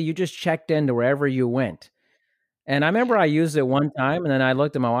basically, you just checked into wherever you went. And I remember I used it one time, and then I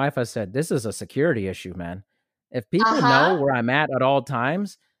looked at my wife. I said, "This is a security issue, man. If people know Uh-huh. where I'm at all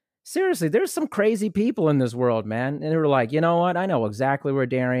times, seriously, there's some crazy people in this world, man." And they were like, "You know what? I know exactly where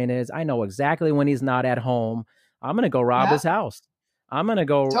Darian is. I know exactly when he's not at home. I'm gonna go rob Yep. his house. I'm gonna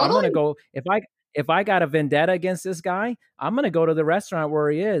go. I'm gonna Totally. go. If I got a vendetta against this guy, I'm gonna go to the restaurant where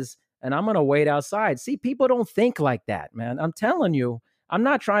he is, and I'm gonna wait outside." See, people don't think like that, man. I'm telling you. I'm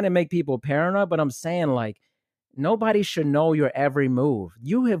not trying to make people paranoid, but I'm saying, like, nobody should know your every move.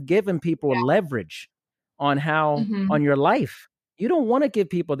 You have given people leverage on Mm-hmm. your life. You don't want to give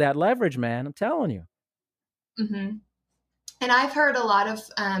people that leverage, man. I'm telling you. Mm-hmm. And I've heard a lot of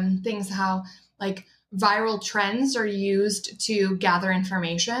things how like viral trends are used to gather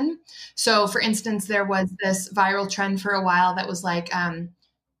information. So, for instance, there was this viral trend for a while that was like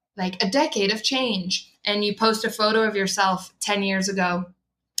a decade of change, and you post a photo of yourself 10 years ago,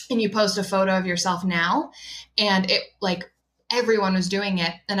 and you post a photo of yourself now, and it like everyone was doing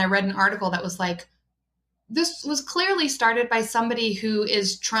it. And I read an article that was like, this was clearly started by somebody who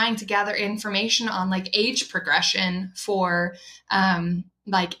is trying to gather information on like age progression for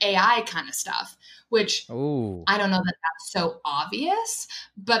like AI kind of stuff, which Oh, I don't know that that's so obvious,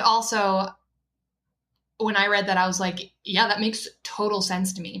 but also when I read that, I was like, yeah, that makes total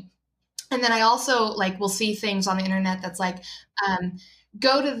sense to me. And then I also like will see things on the internet that's like, um,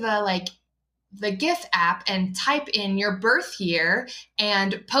 go to the GIF app and type in your birth year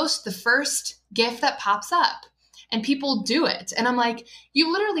and post the first GIF that pops up. And people do it. And I'm like,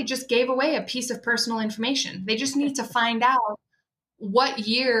 you literally just gave away a piece of personal information. They just need to find out what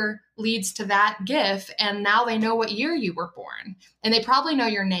year leads to that GIF. And now they know what year you were born. And they probably know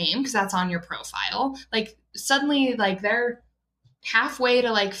your name because that's on your profile. Like, suddenly, like, they're halfway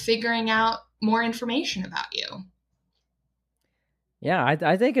to like figuring out more information about you. yeah.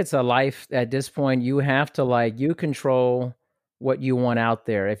 I think it's a life at this point. You have to, like, you control what you want out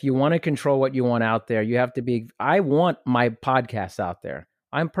there. If you want to control what you want out there, you have to be. I want my podcasts out there.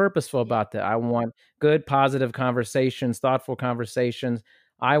 I'm purposeful Yeah. about that. I want good, positive conversations, thoughtful conversations.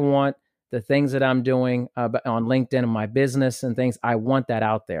 I want the things that I'm doing on LinkedIn and my business and things. I want that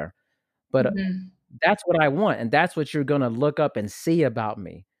out there. But Mm-hmm. that's what I want, and that's what you're going to look up and see about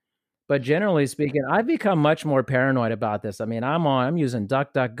me. But generally speaking, I've become much more paranoid about this. I mean, I'm using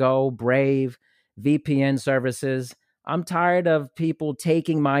DuckDuckGo, Brave, VPN services. I'm tired of people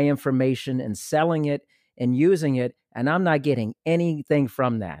taking my information and selling it and using it, and I'm not getting anything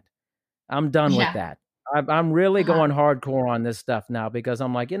from that. I'm done with Yeah. that. I'm really going hardcore on this stuff now because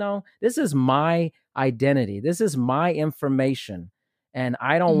I'm like, this is my identity. This is my information, and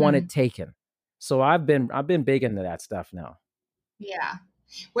I don't want it taken. So I've been big into that stuff now. Yeah.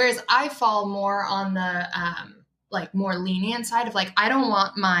 Whereas I fall more on the like more lenient side of like, I don't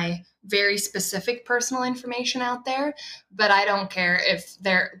want my very specific personal information out there, but I don't care if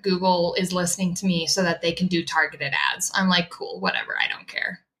their Google is listening to me so that they can do targeted ads. I'm like, cool, whatever. I don't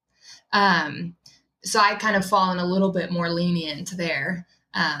care. So I kind of fall in a little bit more lenient there.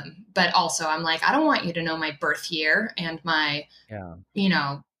 But also I'm like, I don't want you to know my birth year and my,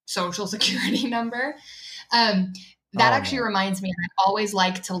 social security number. That actually reminds me, I always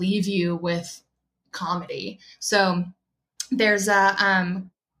like to leave you with comedy. So there's a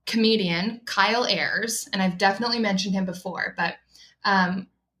comedian, Kyle Ayers, and I've definitely mentioned him before, but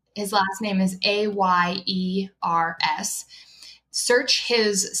his last name is Ayers. Search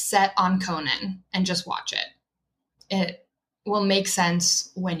his set on Conan and just watch it. It will make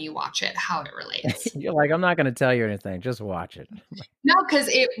sense when you watch it, how it relates. You're like, I'm not going to tell you anything. Just watch it. No, because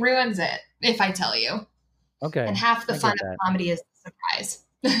it ruins it if I tell you. Okay. And half the fun of comedy is the surprise.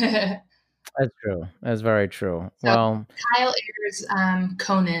 That's true. That's very true. So well, Kyle Ayers'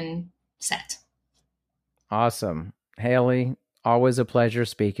 Conan set. Awesome. Hayley, always a pleasure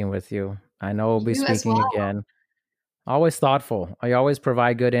speaking with you. I know we'll be speaking again. Always thoughtful. You always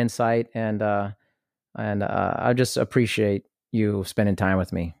provide good insight, and I just appreciate you spending time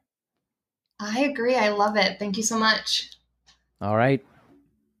with me. I agree. I love it. Thank you so much. All right.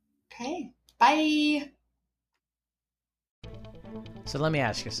 Okay. Bye. So let me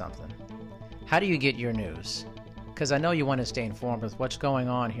ask you something. How do you get your news? Because I know you want to stay informed with what's going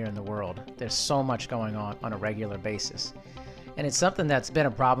on here in the world. There's so much going on a regular basis. And it's something that's been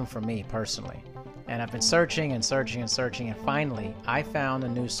a problem for me personally. And I've been searching and searching and searching, and finally I found a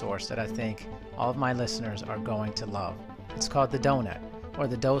news source that I think all of my listeners are going to love. It's called The Donut, or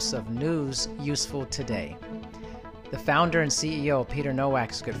the dose of news useful today. The founder and CEO, Peter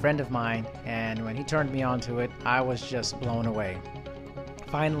Nowak, is a good friend of mine, and when he turned me on to it, I was just blown away.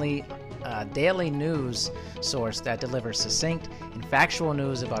 Finally, a daily news source that delivers succinct and factual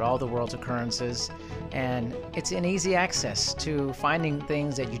news about all the world's occurrences, and it's an easy access to finding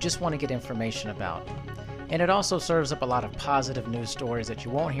things that you just want to get information about. And it also serves up a lot of positive news stories that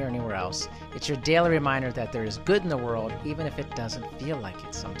you won't hear anywhere else. It's your daily reminder that there is good in the world, even if it doesn't feel like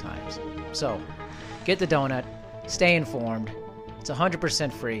it sometimes. So, get the donut, stay informed. It's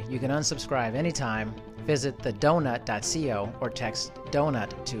 100% free. You can unsubscribe anytime. Visit thedonut.co or text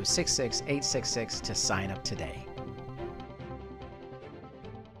donut to 66866 to sign up today.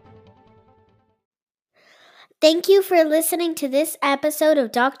 Thank you for listening to this episode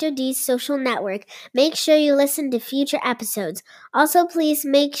of Dr. D's Social Network. Make sure you listen to future episodes. Also, please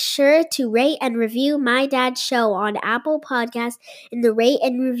make sure to rate and review My Dad's Show on Apple Podcasts in the rate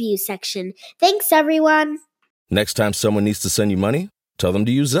and review section. Thanks, everyone. Next time someone needs to send you money, tell them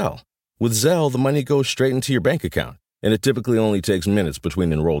to use Zelle. With Zelle, the money goes straight into your bank account, and it typically only takes minutes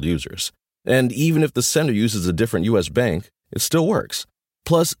between enrolled users. And even if the sender uses a different U.S. bank, it still works.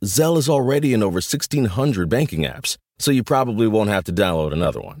 Plus, Zelle is already in over 1,600 banking apps, so you probably won't have to download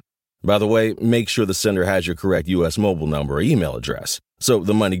another one. By the way, make sure the sender has your correct U.S. mobile number or email address, so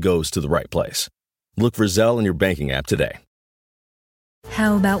the money goes to the right place. Look for Zelle in your banking app today.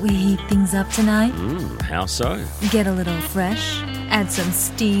 How about we heat things up tonight? How so? Get a little fresh, add some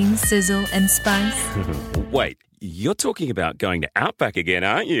steam, sizzle, and spice. Wait, you're talking about going to Outback again,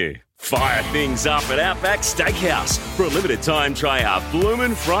 aren't you? Fire things up at Outback Steakhouse. For a limited time, try our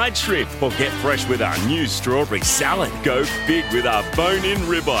bloomin' fried shrimp or get fresh with our new strawberry salad. Go big with our bone-in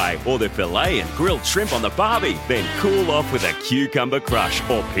ribeye or the filet and grilled shrimp on the barbie. Then cool off with a cucumber crush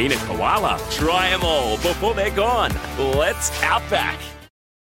or peanut koala. Try them all before they're gone. Let's Outback.